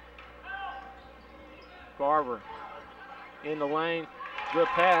 Garver in the lane. Good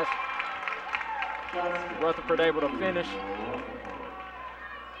pass. Rutherford able to finish.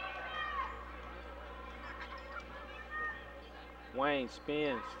 Wayne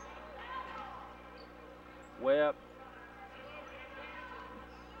spins. Webb.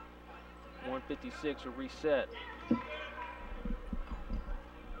 156 will reset.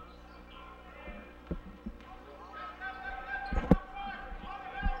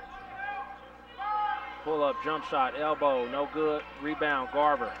 Pull up jump shot, elbow, no good. Rebound,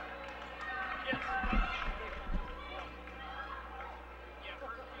 Garver.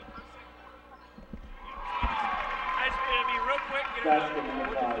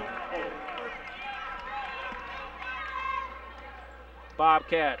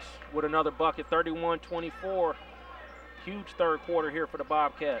 Bobcats with another bucket, 31-24. Huge third quarter here for the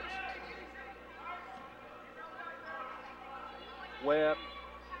Bobcats. Webb.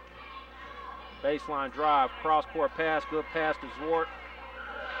 Baseline drive, cross-court pass, good pass to Zwart.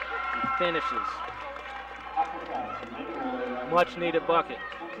 He finishes. Much needed bucket.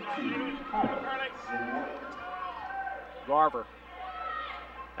 Garver.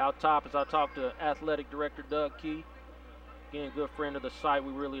 Out top as I talk to athletic director Doug Key. Again, good friend of the site.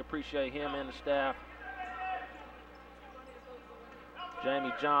 We really appreciate him and the staff.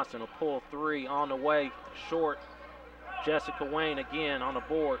 Jamie Johnson will pull 3 on the way, short. Jessica Wayne again on the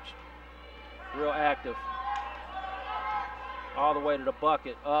boards. Real active. All the way to the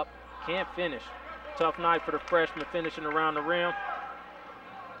bucket, up, can't finish. Tough night for the freshman finishing around the rim.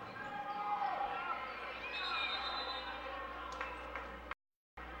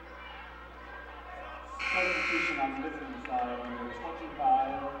 Substitution on the visiting side, number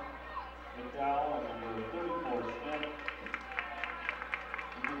 25, McDowell, and number 34, Smith.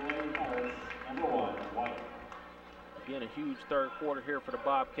 And the Lady Pirates, number 1, White. Again, a huge third quarter here for the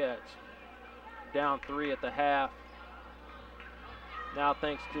Bobcats. Down 3 at the half. Now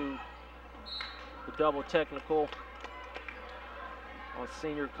thanks to the double technical on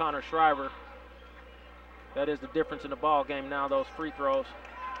senior Connor Shriver. That is the difference in the ball game now, those free throws.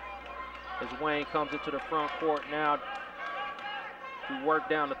 As Wayne comes into the front court now to work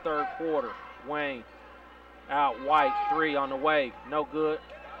down the third quarter. Wayne out, White, 3 on the way, no good.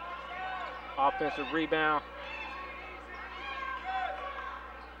 Offensive rebound.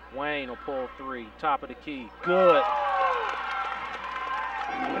 Wayne will pull 3, top of the key, good.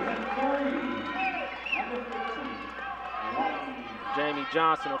 Jamie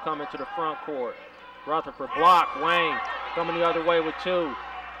Johnson will come into the front court. Rutherford block, Wayne coming the other way with 2.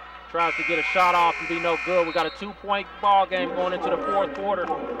 Tries to get a shot off and be no good. We got a 2-point ball game going into the fourth quarter.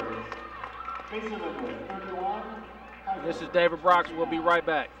 This is David Brox. We'll be right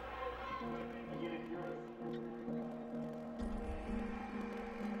back.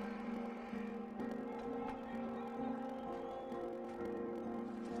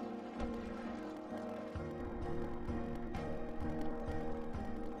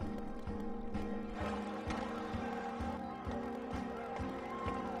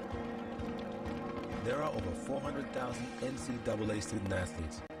 There are over 400,000 NCAA student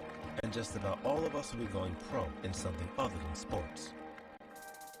athletes, and just about all of us will be going pro in something other than sports.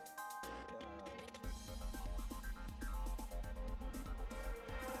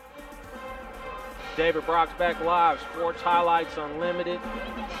 David Brox back live, Sports Highlights Unlimited.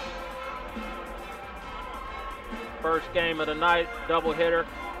 First game of the night, doubleheader.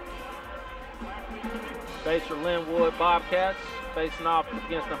 Basehor-Linwood Bobcats facing off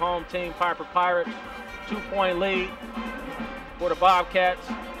against the home team, Piper Pirates. 2-point lead for the Bobcats.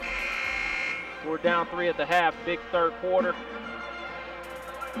 We're down 3 at the half, big third quarter.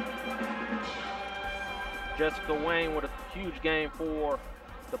 Jessica Wayne with a huge game for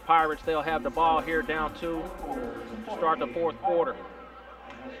the Pirates. They'll have the ball here down 2 to start the fourth quarter.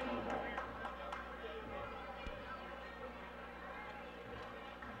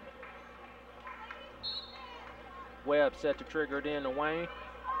 Webb set to trigger it in to Wayne.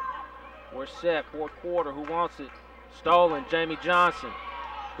 We're set, fourth quarter, who wants it? Stolen, Jamie Johnson.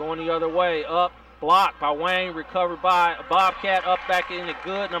 Going the other way, up, blocked by Wayne, recovered by a Bobcat, up back in it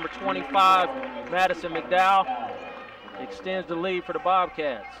good. Number 25, Madison McDowell, extends the lead for the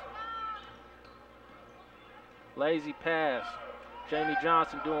Bobcats. Lazy pass, Jamie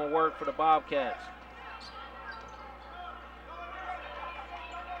Johnson doing work for the Bobcats.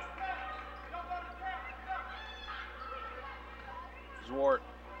 Zwart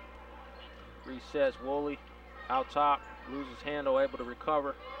resets, Woolley out top, loses handle, able to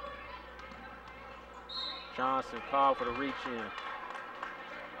recover. Johnson called for the reach in.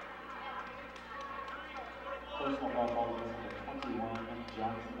 Personal foul call against number 21,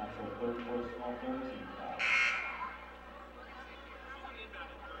 Johnson. That's our third personal, 13 foul.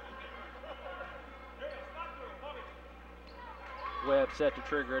 Webb set to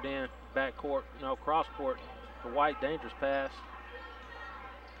trigger it in, back court, no, cross court. The White, dangerous pass.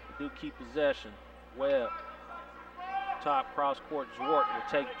 They do keep possession. Webb, top cross court, Zwart will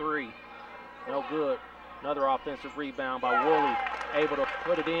take 3. No good. Another offensive rebound by Woolley, able to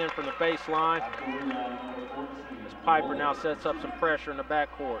put it in from the baseline. As Piper now sets up some pressure in the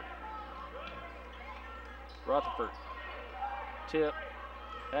backcourt. Rutherford, tip,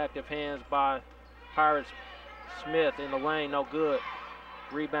 active hands by Pirates. Smith in the lane, no good.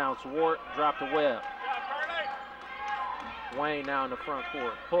 Rebound, Zwart, drop to Webb. Wayne now in the front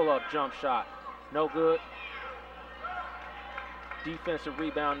court. Pull-up jump shot, no good. Defensive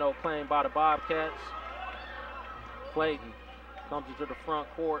rebound, no claim by the Bobcats. Clayton comes into the front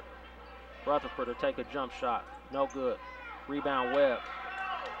court. Rutherford to take a jump shot, no good. Rebound, Webb.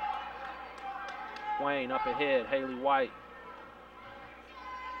 Wayne up ahead, Haley White.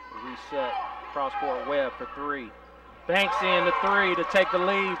 Reset, cross court, Webb for 3. Banks in the 3 to take the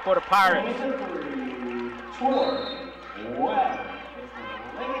lead for the Pirates.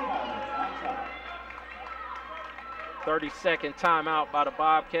 30-second timeout by the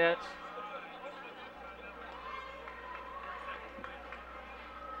Bobcats.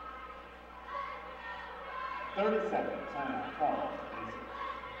 Timeout call.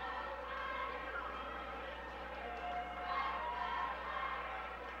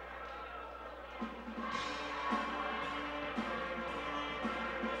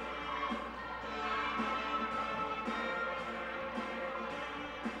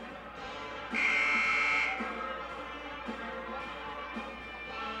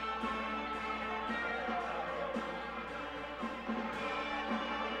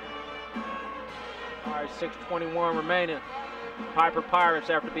 6:21 remaining. Piper Pirates,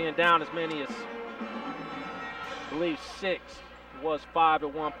 after being down as many as, I believe, 6. It was 5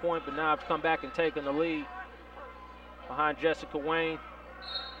 at one point, but now have come back and taken the lead behind Jessica Wayne.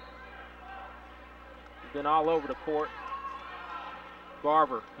 Been all over the court.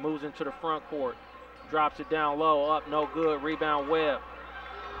 Garver moves into the front court. Drops it down low, up, no good. Rebound Webb.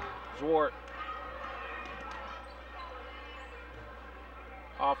 Zwart.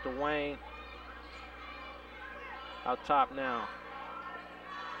 Off to Wayne. Out top now.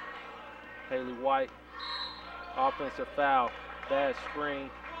 Haley White. Offensive foul. Bad screen.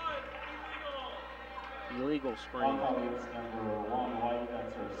 Illegal screen. Number 1 White,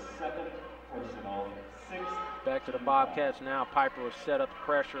 that's her second personal. 6. Back to the Bobcats now. Piper will set up the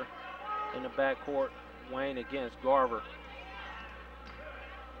pressure in the backcourt. Wayne against Garver.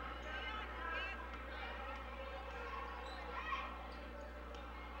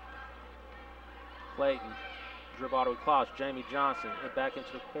 Clayton. Dribble all the way across. Jamie Johnson. And back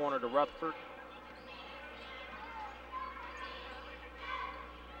into the corner to Rutherford.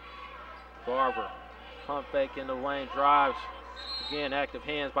 Garver. Pump fake in the lane. Drives. Again, active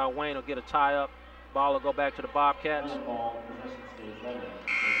hands by Wayne will get a tie up. Ball will go back to the Bobcats.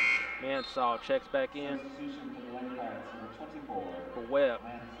 Mansell checks back in for Webb.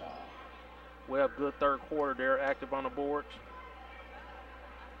 Webb, good third quarter there, active on the boards.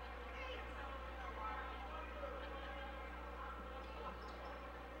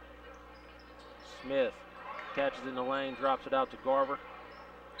 Smith catches in the lane, drops it out to Garver.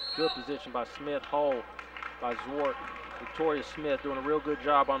 Good position by Smith, hold by Zwart. Victoria Smith doing a real good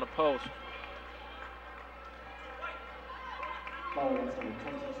job on the post.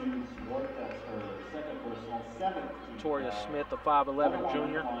 Victoria Smith, a 5'11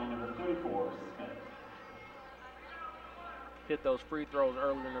 junior. Hit those free throws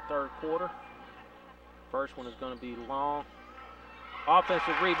early in the third quarter. First one is going to be long.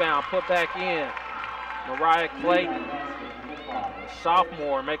 Offensive rebound, put back in. Mariah Clayton, a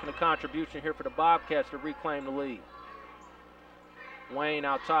sophomore, making a contribution here for the Bobcats to reclaim the lead. Wayne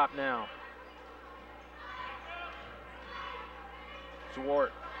out top now. Zwart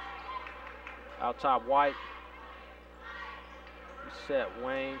out top, White. Reset,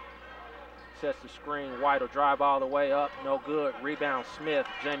 Wayne sets the screen. White will drive all the way up, no good. Rebound Smith,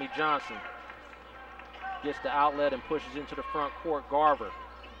 Jamie Johnson gets the outlet and pushes into the front court. Garver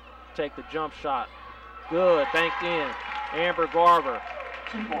take the jump shot, good, banked in. Amber Garver.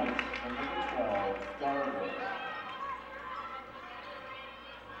 2 points, number 12, Garver.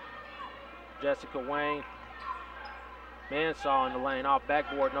 Jessica Wayne. Mansell in the lane, off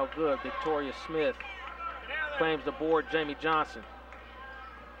backboard, no good. Victoria Smith claims the board. Jamie Johnson.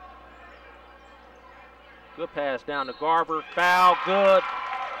 Good pass down to Garver. Foul, good.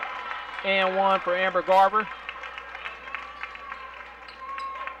 And one for Amber Garver.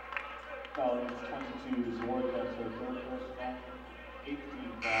 Foul is 22, Zwart, that's her third personal. 18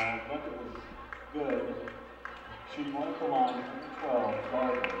 foul, bucket was good. Shooting one at the line, number 12,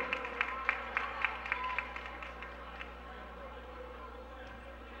 Garver.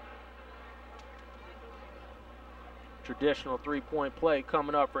 Traditional three-point play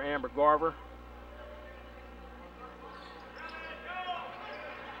coming up for Amber Garver.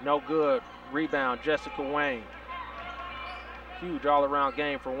 No good. Rebound, Jessica Wayne. Huge all-around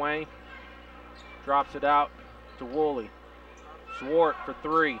game for Wayne. Drops it out to Woolley. Zwart for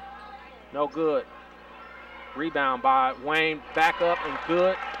 3. No good. Rebound by Wayne. Back up and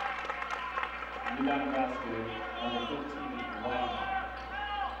good. Rebound basket, number 15, Wayne.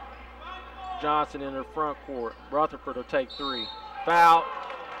 Johnson in the front court. Rutherford will take 3. Foul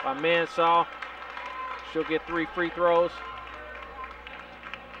by Mansell. She'll get 3 free throws.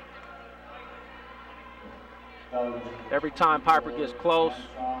 Every time Piper gets close,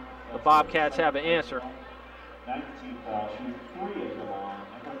 the Bobcats have an answer. 19 foul, shooting 3 at the line,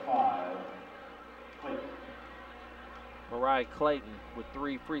 number 5, Clayton. Mariah Clayton with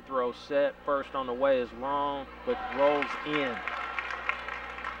 3 free throws set. First on the way is long, but rolls in.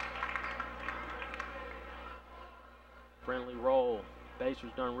 Friendly roll.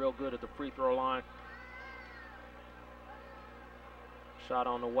 Basehor's done real good at the free throw line. Shot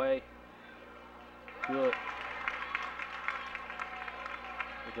on the way. Good.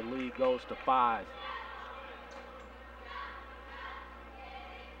 The lead goes to 5.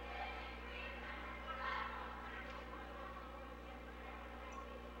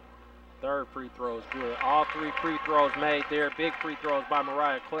 Third free throw is good. All 3 free throws made there. Big free throws by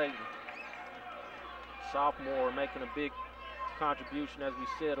Mariah Clayton. Sophomore making a big contribution, as we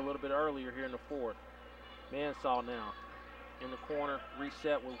said a little bit earlier here in the fourth. Mansell now in the corner,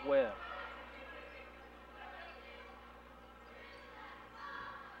 reset with Webb.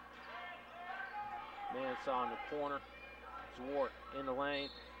 Man saw in the corner. Zwart in the lane.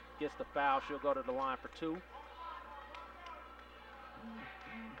 Gets the foul. She'll go to the line for 2.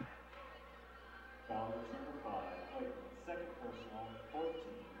 Foul number 5, Clayton. Second personal, 14,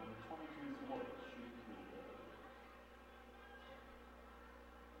 number 22, Zwart, shooting free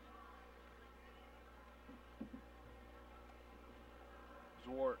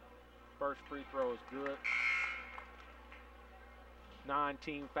throw. Zwart, first free throw is good. 9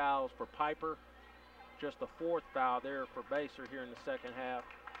 team fouls for Piper. Just the 4th foul there for Basehor here in the second half.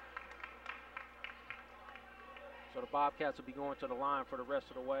 So the Bobcats will be going to the line for the rest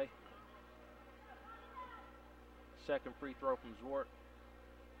of the way. Second free throw from Zwart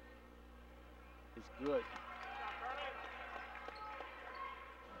is good.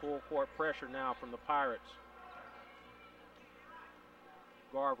 Full court pressure now from the Pirates.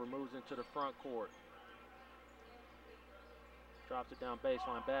 Garver moves into the front court. Drops it down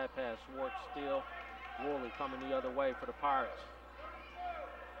baseline, bad pass. Zwart still. Woolley coming the other way for the Pirates.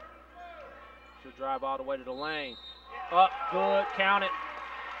 She'll drive all the way to the lane. Up, good, count it.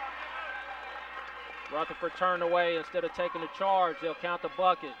 Rutherford turned away instead of taking the charge. They'll count the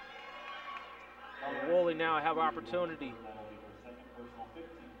bucket. And Woolley now have opportunity. That'll be her second personal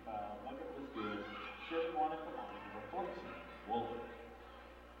 15th foul. Bucket was good. She'll want to come on number 14, Woolley.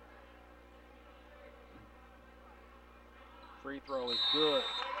 Free throw is good.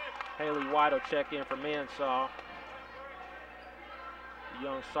 Haley White will check in for Mansaw.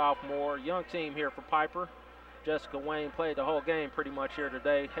 Young sophomore, young team here for Piper. Jessica Wayne played the whole game pretty much here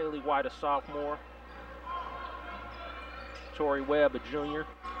today. Haley White, a sophomore. Tori Webb, a junior.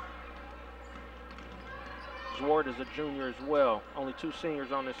 Zwart is a junior as well. Only 2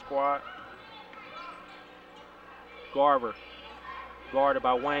 seniors on this squad. Garver, guarded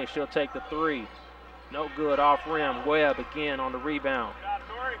by Wayne. She'll take the 3. No good, off rim. Webb again on the rebound.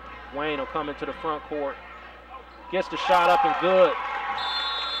 Wayne will come into the front court. Gets the shot up and good.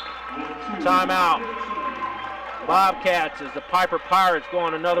 Timeout. Bobcats as the Piper Pirates go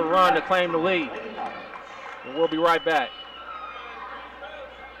on another run to claim the lead. And we'll be right back.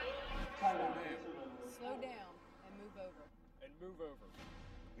 Slow down and move over. And move over.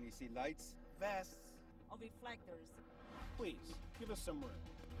 When you see lights, vests, Or reflectors. Please, give us some room.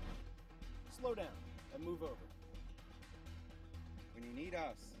 Slow down and move over. when you need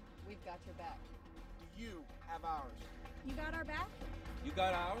us. We've got your back. Do you have ours? You got our back? You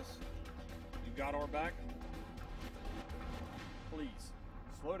got ours? You got our back? Please,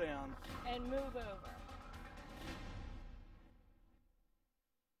 slow down. And move over.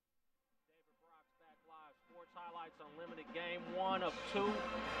 Sports Highlights Unlimited, game 1 of 2.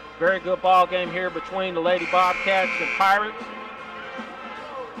 Very good ball game here between the Lady Bobcats and Pirates.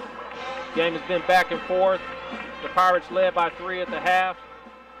 Game has been back and forth. The Pirates led by 3 at the half.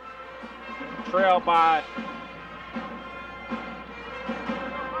 Trailed by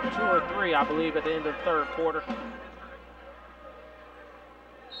 2 or 3, I believe, at the end of the third quarter.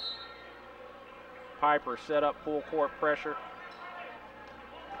 Piper set up full court pressure.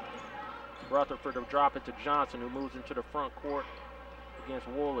 Rutherford to drop it to Johnson, who moves into the front court against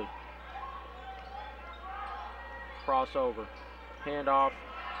Woolley. Crossover. Handoff.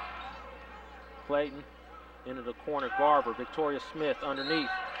 Clayton into the corner. Garver. Victoria Smith underneath.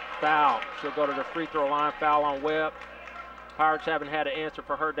 Foul. She'll go to the free throw line. Foul on Webb. Pirates haven't had an answer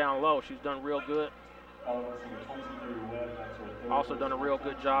for her down low. She's done real good. Also done a real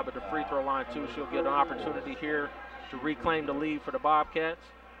good job at the free throw line, too. She'll get an opportunity here to reclaim the lead for the Bobcats.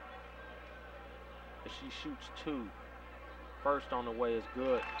 She shoots 2. First on the way is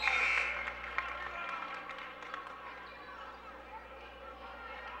good.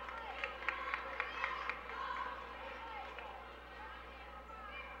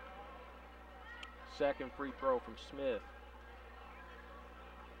 Second free throw from Smith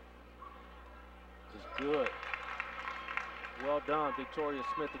is good. Well done, Victoria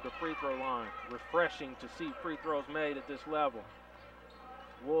Smith at the free throw line. Refreshing to see free throws made at this level.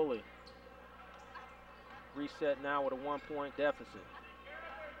 Woolley. Reset now with a 1-point deficit.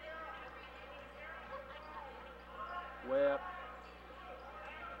 Webb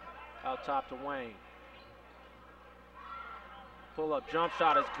out top to Wayne. Pull up jump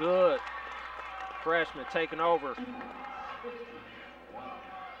shot is good. Freshman taking over.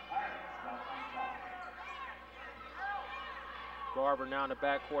 Garver now in the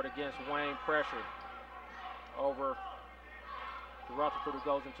backcourt against Wayne. Pressure over Rutherford, who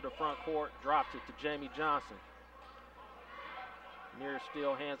goes into the front court, drops it to Jamie Johnson. Near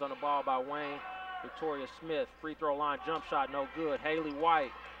steal, hands on the ball by Wayne. Victoria Smith, free throw line, jump shot, no good. Haley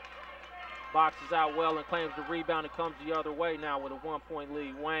White boxes out well and claims the rebound and comes the other way now with a 1-point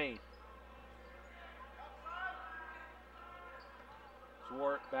lead. Wayne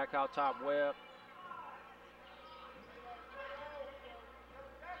Swart back out top, Webb.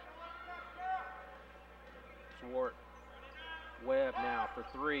 Swart. Webb now for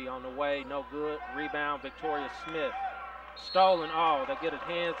three on the way, no good. Rebound, Victoria Smith. Stolen, oh, they get his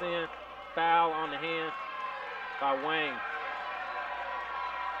hands in. Foul on the hand by Wayne.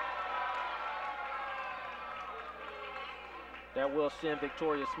 That will send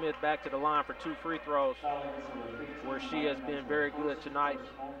Victoria Smith back to the line for 2 free throws, where she has been very good tonight.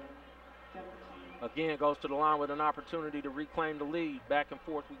 Again, goes to the line with an opportunity to reclaim the lead. Back and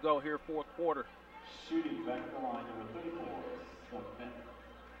forth we go here, fourth quarter. Shooting back to the line, number 34, Smith.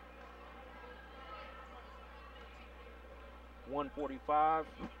 1:45,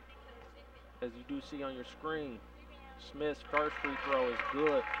 as you do see on your screen. Smith's first free throw is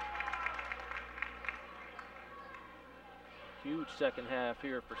good. Huge second half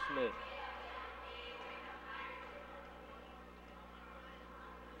here for Smith.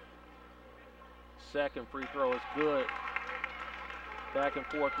 Second free throw is good. Back and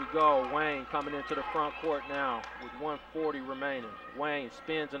forth we go. Wayne coming into the front court now with 1:40 remaining. Wayne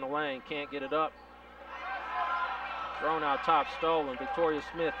spins in the lane, can't get it up. Thrown out top, stolen. Victoria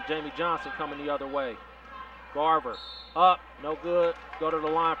Smith, Jamie Johnson coming the other way. Garver up, no good. Go to the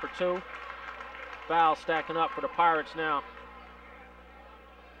line for 2. Foul stacking up for the Pirates now.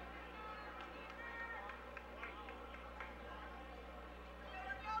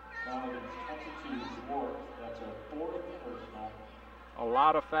 A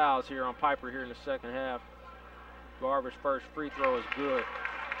lot of fouls here on Piper here in the second half. Garver's first free throw is good.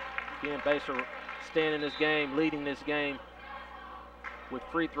 Again, Basehor staying in this game, leading this game with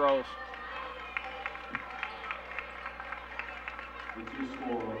free throws.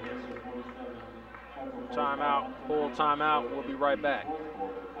 Timeout, full timeout. We'll be right back.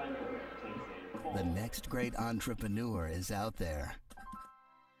 The next great entrepreneur is out there.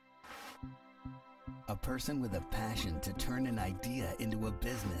 A person with a passion to turn an idea into a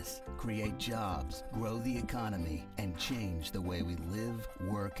business, create jobs, grow the economy, and change the way we live,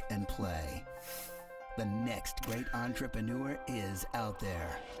 work, and play. The next great entrepreneur is out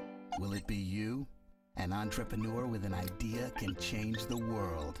there. Will it be you? An entrepreneur with an idea can change the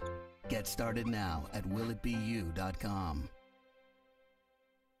world. Get started now at willitbeyou.com.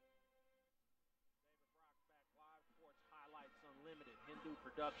 Hendu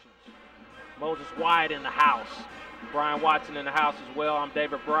Productions. Moses Wyatt in the house. Brian Watson in the house as well. I'm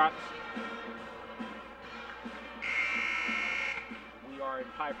David Brooks. We are in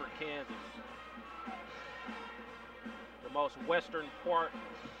Piper, Kansas. The most western part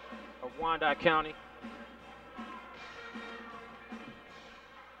of Wyandotte County.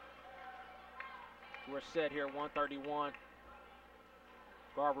 We're set here, 131.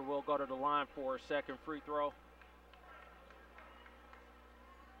 Garver will go to the line for a second free throw.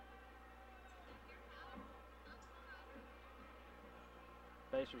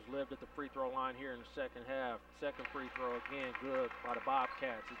 Basehor's lived at the free throw line here in the second half. Second free throw, again, good by the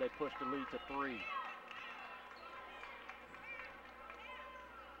Bobcats as they push the lead to 3.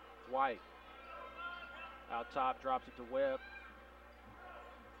 White out top, drops it to Webb.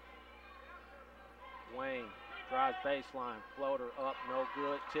 Wayne drives baseline, floater up, no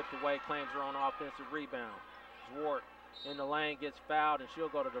good. Tipped away, claims her own offensive rebound. Zwart in the lane, gets fouled, and she'll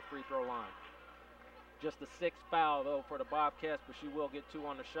go to the free throw line. Just the 6th foul, though, for the Bobcats, but she will get 2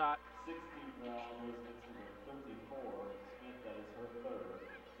 on the shot. 16 foul goes against number 34. Smith, that is her third.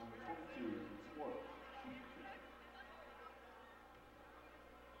 Number 22, Swart.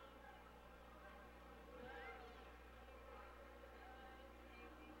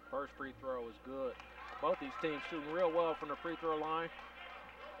 First free throw is good. Both these teams shooting real well from the free throw line.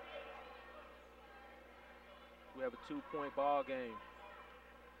 We have a 2-point ball game.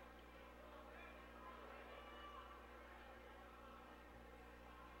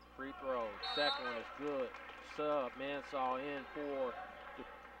 Free throw, second one is good. Sub, Mansall in for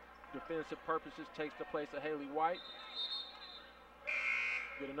defensive purposes, takes the place of Haley White.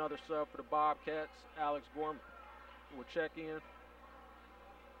 Get another sub for the Bobcats. Alex Gorman will check in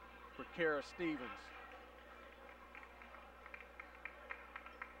for Kara Stevens.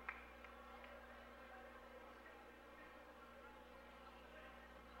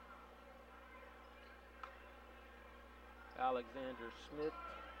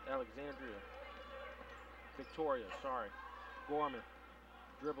 Victoria, sorry. Gorman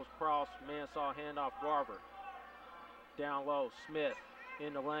dribbles cross, Mansall handoff, Garver. Down low, Smith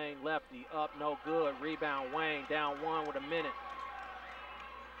in the lane, lefty, up, no good. Rebound, Wayne, down 1 with a minute.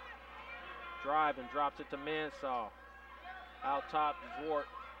 Driving, drops it to Mansall. Out top, Zwart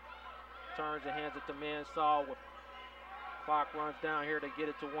turns and hands it to Mansall with Clock runs down here. They get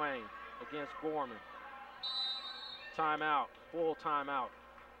it to Wayne against Gorman. Timeout, full timeout.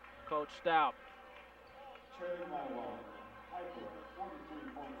 Coach Stout. Trailing by 1. Piper,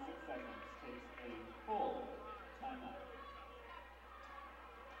 43.6 seconds, takes a full timeout.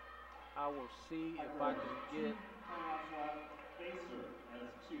 I will see if I can get. Timeouts left. Baser has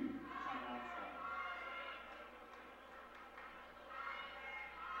 2 timeouts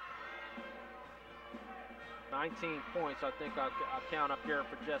left. $19 points, I think I count up here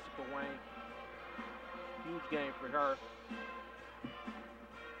for Jessica Wayne. Huge game for her.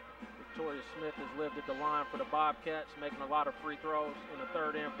 Victoria Smith has lived at the line for the Bobcats, making a lot of free throws in the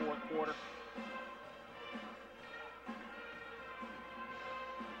third and fourth quarter.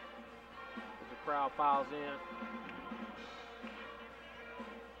 As the crowd files in.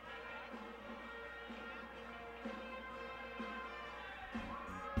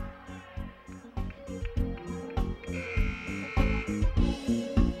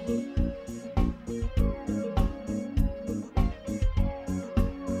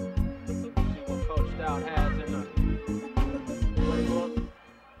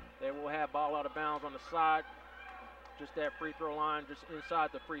 Ball out of bounds on the side, just that free throw line, just inside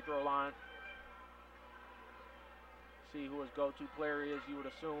the free throw line. See who his go-to player is. You would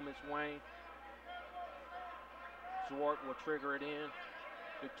assume it's Wayne. Zwart will trigger it in.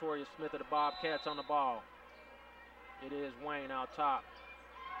 Victoria Smith of the Bobcats on the ball. It is Wayne out top.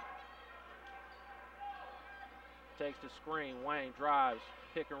 Takes the screen. Wayne drives,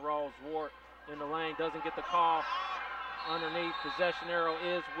 pick and roll. Zwart in the lane, doesn't get the call. Underneath, possession arrow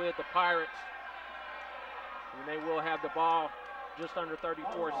is with the Pirates. And they will have the ball just under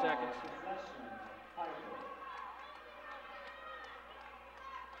 34 seconds.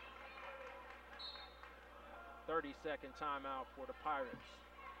 30-second timeout for the Pirates.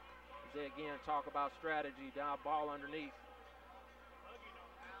 As they again talk about strategy, down ball underneath.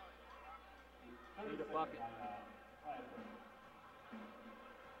 Need a bucket.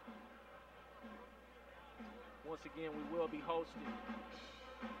 Once again, we will be hosting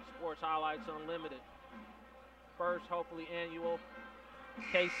Sports Highlights Unlimited. First, hopefully, annual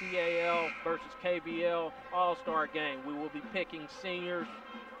KCAL versus KBL All-Star game. We will be picking seniors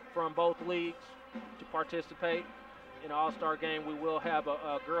from both leagues to participate in the All-Star game. We will have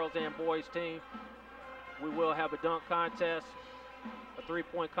a girls and boys team. We will have a dunk contest, a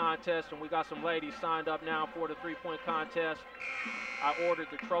three-point contest, and we got some ladies signed up now for the three-point contest. I ordered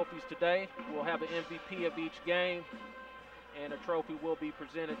the trophies today. We'll have an MVP of each game, and a trophy will be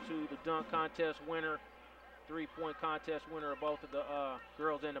presented to the dunk contest winner, three-point contest winner of both of the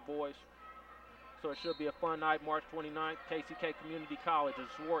girls and the boys. So it should be a fun night, March 29th, KCK Community College. As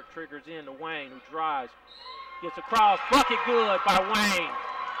Zwart triggers in to Wayne, who drives, gets across, bucket good by Wayne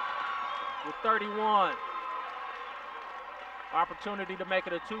with 31. Opportunity to make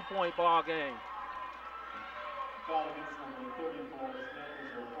it a two-point ball game. Foul against number 34, Smith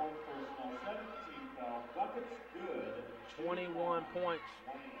is her fourth personal, 17 foul, buckets good. 21 points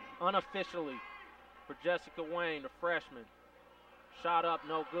unofficially for Jessica Wayne, the freshman. Shot up,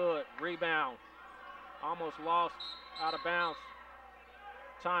 no good. Rebound. Almost lost out of bounds.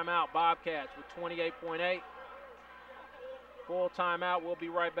 Timeout, Bobcats with 28.8. Full timeout, we'll be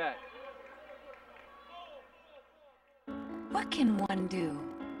right back. What can one do?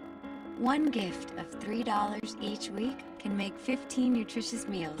 One gift of $3 each week can make 15 nutritious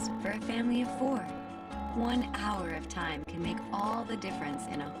meals for a family of 4. 1 hour of time can make all the difference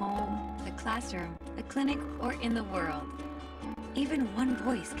in a home, the classroom, the clinic, or in the world. Even one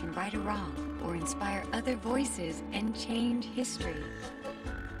voice can right a wrong or inspire other voices and change history.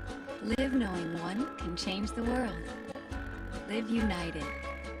 Live knowing one can change the world. Live united.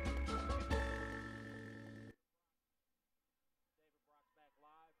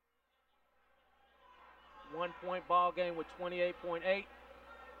 1-point ball game with 28.8.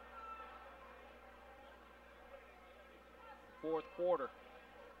 Fourth quarter.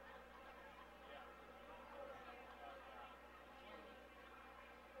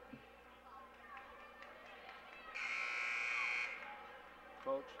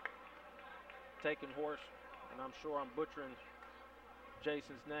 Coach taking horse, and I'm sure I'm butchering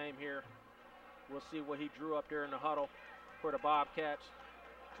Jason's name here. We'll see what he drew up there in the huddle for the Bobcats.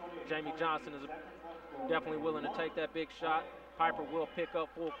 Jamie Johnson is definitely willing to take that big shot. Piper will pick up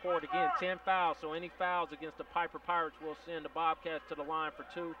full court. Again, 10 fouls, so any fouls against the Piper Pirates will send the Bobcats to the line for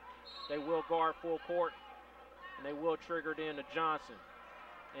 2. They will guard full court, and they will trigger it in to Johnson.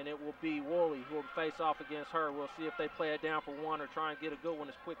 And it will be Woolley who will face off against her. We'll see if they play it down for 1 or try and get a good one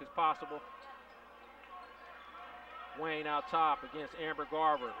as quick as possible. Wayne out top against Amber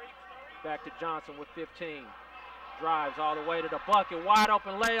Garver. Back to Johnson with 15. Drives all the way to the bucket. Wide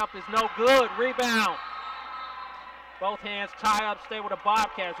open layup is no good. Rebound. Both hands tie up, stay with the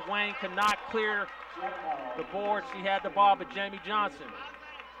Bobcats. Wayne could not clear the boards. He had the ball, but Jamie Johnson.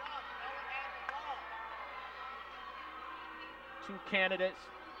 Two candidates.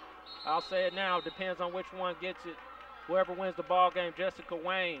 I'll say it now. Depends on which one gets it. Whoever wins the ball game, Jessica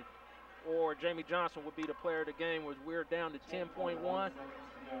Wayne or Jamie Johnson would be the player of the game. Was we're down to 10.1. Baser takes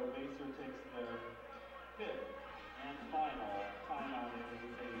their fifth and final timeout in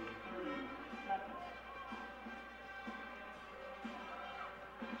a 30 seconds.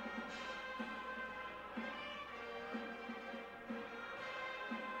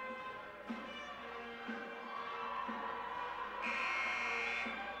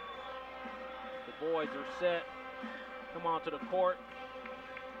 The boys are set. Come onto the court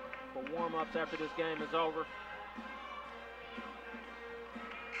for warm-ups after this game is over.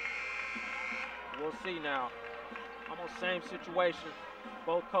 We'll see now. Almost same situation.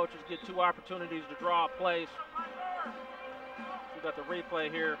 Both coaches get two opportunities to draw up plays. We got the replay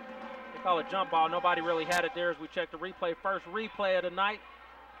here. They call it jump ball. Nobody really had it there as we check the replay. First replay of the night.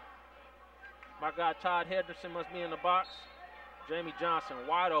 My guy Todd Henderson must be in the box. Jamie Johnson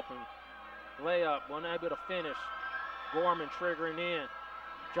wide open. Layup, unable to finish. Gorman triggering in.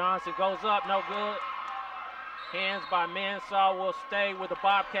 Johnson goes up, no good. Hands by Mansell will stay with the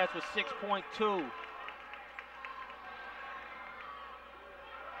Bobcats with 6.2.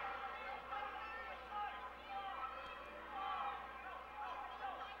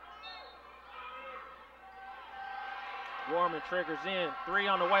 Gorman triggers in. Three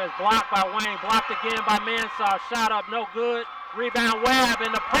on the way is blocked by Wayne. Blocked again by Mansell. Shot up, no good. Rebound Webb,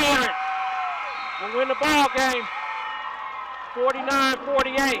 and the Pirates will win the ball game.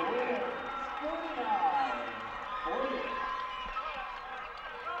 49-48.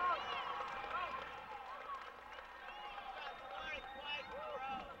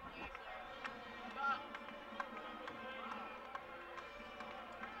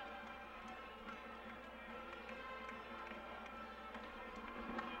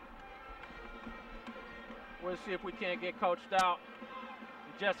 We'll see if we can't get coached out.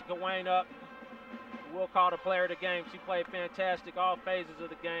 Jessica Wayne up. We'll call the player of the game. She played fantastic all phases of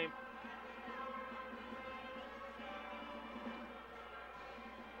the game.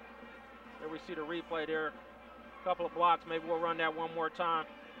 There we see the replay there. A couple of blocks. Maybe we'll run that one more time.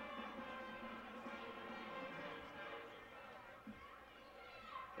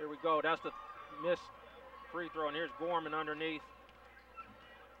 Here we go. That's the missed free throw. And here's Gorman underneath.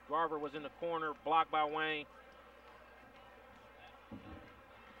 Garver was in the corner, blocked by Wayne.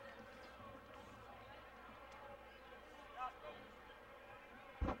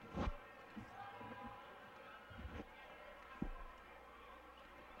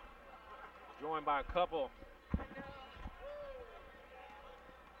 Joined by a couple.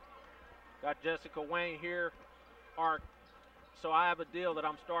 Got Jessica Wayne here. So I have a deal that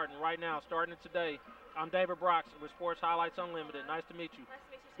I'm starting right now, starting it today. I'm David Brox with Sports Highlights Unlimited. Nice to meet you. Nice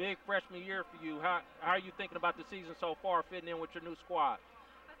to meet you. Big freshman year for you. How are you thinking about the season so far, fitting in with your new squad?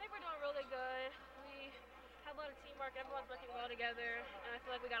 I think we're doing really good. We have a lot of teamwork. Everyone's working well together, and I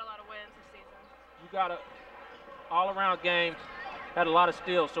feel like we got a lot of wins this season. You got a all-around game, had a lot of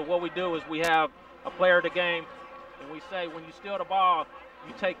steals. So what we do is we have a player of the game, and we say when you steal the ball,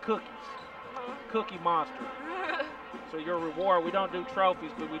 you take cookies. Cookie Monster. So your reward, we don't do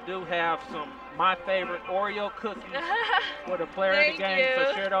trophies, but we do have some my favorite Oreo cookies for the player of the game. You.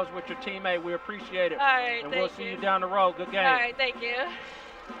 So share those with your teammate. We appreciate it. All right, and we'll see you down the road. Good game. All right, thank you.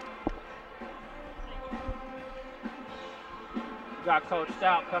 We got Coach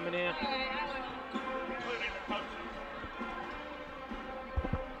Stout coming in.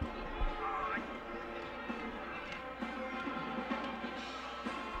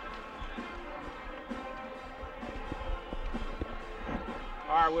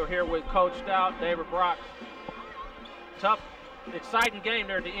 All right, we're here with Coach Stout, David Brock. Tough, exciting game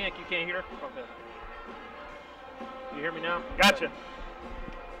there at the end. You can't hear? Okay. You hear me now? Gotcha.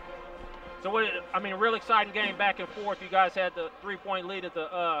 So, a real exciting game back and forth. You guys had the three-point lead at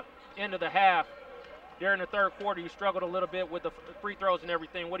the end of the half. During the third quarter, you struggled a little bit with the free throws and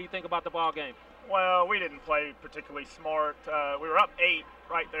everything. What do you think about the ball game? Well, we didn't play particularly smart. We were up 8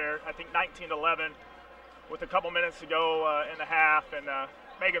 right there, I think 19-11 with a couple minutes to go in the half, and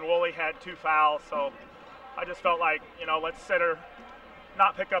Megan Woolley had 2 fouls, so I just felt like, let's sit her,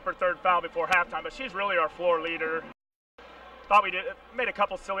 not pick up her third foul before halftime, but she's really our floor leader. Thought we made a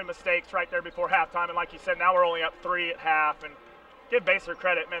couple silly mistakes right there before halftime, and like you said, now we're only up 3 at half, and give Basehor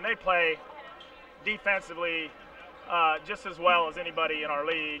credit, man, they play defensively just as well as anybody in our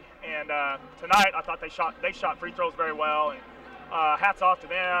league. And tonight, I thought they shot free throws very well, and hats off to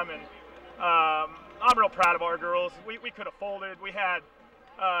them. And I'm real proud of our girls. We could have folded. We had,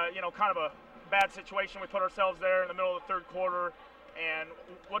 kind of a bad situation. We put ourselves there in the middle of the third quarter, and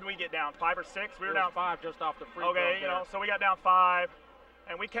what did we get down? 5 or 6? We were down 5 just off the free throw. Okay, so we got down 5,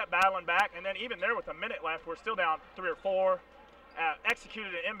 and we kept battling back. And then even there with a minute left, we're still down 3 or 4.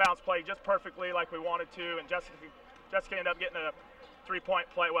 Executed an inbounds play just perfectly like we wanted to, and Jessica ended up getting a 3-point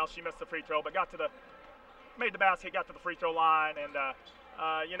play. Well, she missed the free throw, but made the basket, got to the free throw line, and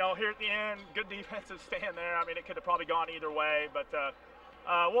here at the end, good defensive stand there. I mean, it could have probably gone either way, but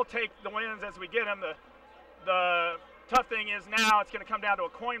we'll take the wins as we get them. The tough thing is now it's going to come down to a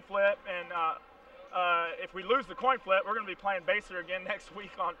coin flip, and if we lose the coin flip, we're going to be playing Basehor again next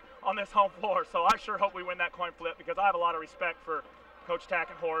week on this home floor. So I sure hope we win that coin flip, because I have a lot of respect for Coach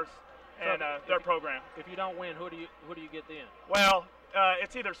Tackenhorse and their program. If you don't win, who do you get then? Well,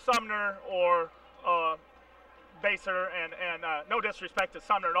 it's either Sumner or Basehor, and no disrespect to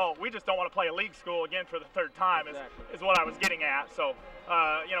Sumner at all. We just don't want to play a league school again for the third time. Exactly. Is what I was getting at. So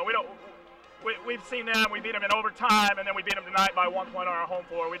we've seen them. We beat them in overtime, and then we beat them tonight by 1 point on our home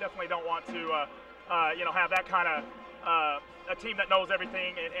floor. We definitely don't want to have that kind of a team that knows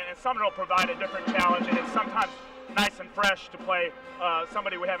everything. And Sumner will provide a different challenge, and it's sometimes nice and fresh to play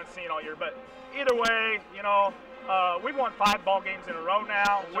somebody we haven't seen all year. But either way, we've won 5 ball games in a row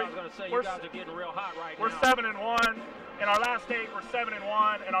now. I was going to say, you guys are getting real hot right now. We're 7-1. In our last 8, we're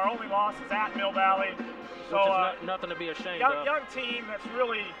 7-1, and our only loss is at Mill Valley. So which is nothing to be ashamed of. Young team that's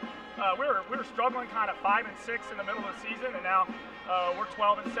really we were struggling kind of 5 and 6 in the middle of the season, and now we're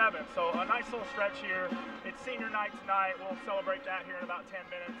 12 and 7. So a nice little stretch here. It's senior night tonight. We'll celebrate that here in about 10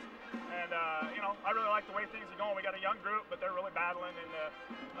 minutes. And I really like the way things are going. We got a young group, but they're really battling. And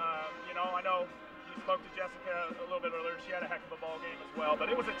I know you spoke to Jessica a little bit earlier. She had a heck of a ball game as well, but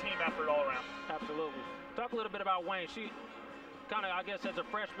it was a team effort all around. Absolutely. Talk a little bit about Wayne. She kind of, I guess, as a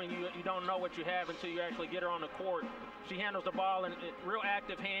freshman, you don't know what you have until you actually get her on the court. She handles the ball in real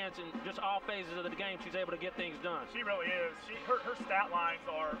active hands, and just all phases of the game, she's able to get things done. She really is. Her stat lines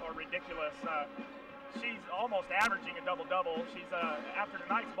are ridiculous. She's almost averaging a double-double. She's after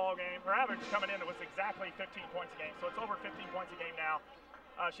tonight's ball game, her average coming in was exactly 15 points a game, so it's over 15 points a game now.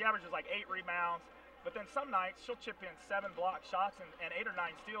 She averages like 8 rebounds. But then some nights she'll chip in 7 block shots and 8 or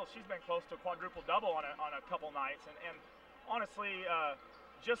 9 steals. She's been close to a quadruple double on a couple nights. And honestly,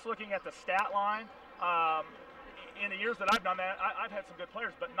 just looking at the stat line, in the years that I've done that, I've had some good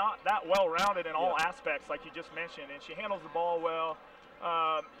players, but not that well-rounded in all aspects, like you just mentioned. And she handles the ball well,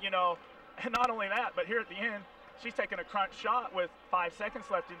 And not only that, but here at the end, she's taking a crunch shot with 5 seconds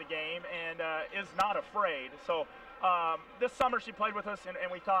left in the game and is not afraid. So this summer she played with us, and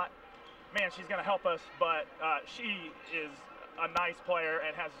we thought, man, she's going to help us, but she is a nice player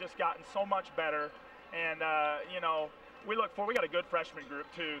and has just gotten so much better. And, we got a good freshman group,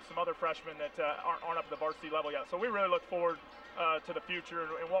 too, some other freshmen that aren't up to the varsity level yet. So we really look forward to the future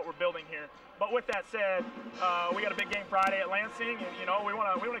and what we're building here. But with that said, we got a big game Friday at Lansing, and, we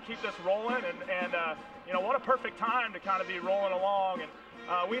want to keep this rolling. And what a perfect time to kind of be rolling along. And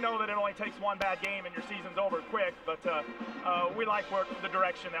we know that it only takes one bad game and your season's over quick, but we like the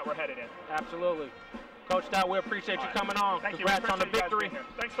direction that we're headed in. Absolutely. Coach Stout, we appreciate you coming on. Thank Congrats you. on the victory.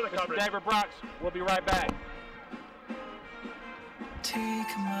 Thanks for the coverage. This is David Brox. We'll be right back. Take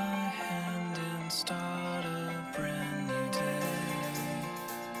my hand and start a brand new day.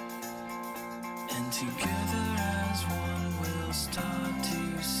 And together as one we'll start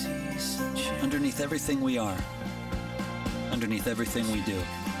to see some change. Underneath everything we are, underneath everything we do,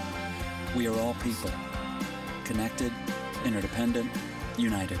 we are all people, connected, interdependent,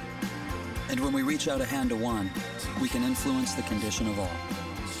 united. And when we reach out a hand to one, we can influence the condition of all.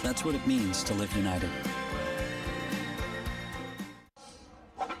 That's what it means to live united.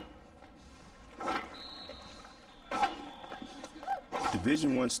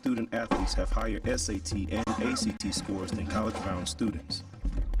 Division I student athletes have higher SAT and ACT scores than college-bound students.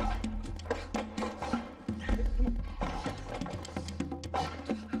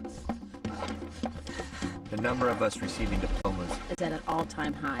 The number of us receiving diplomas is at an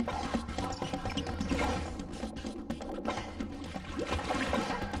all-time high.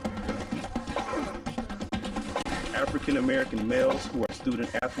 African American males who are student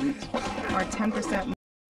athletes are 10%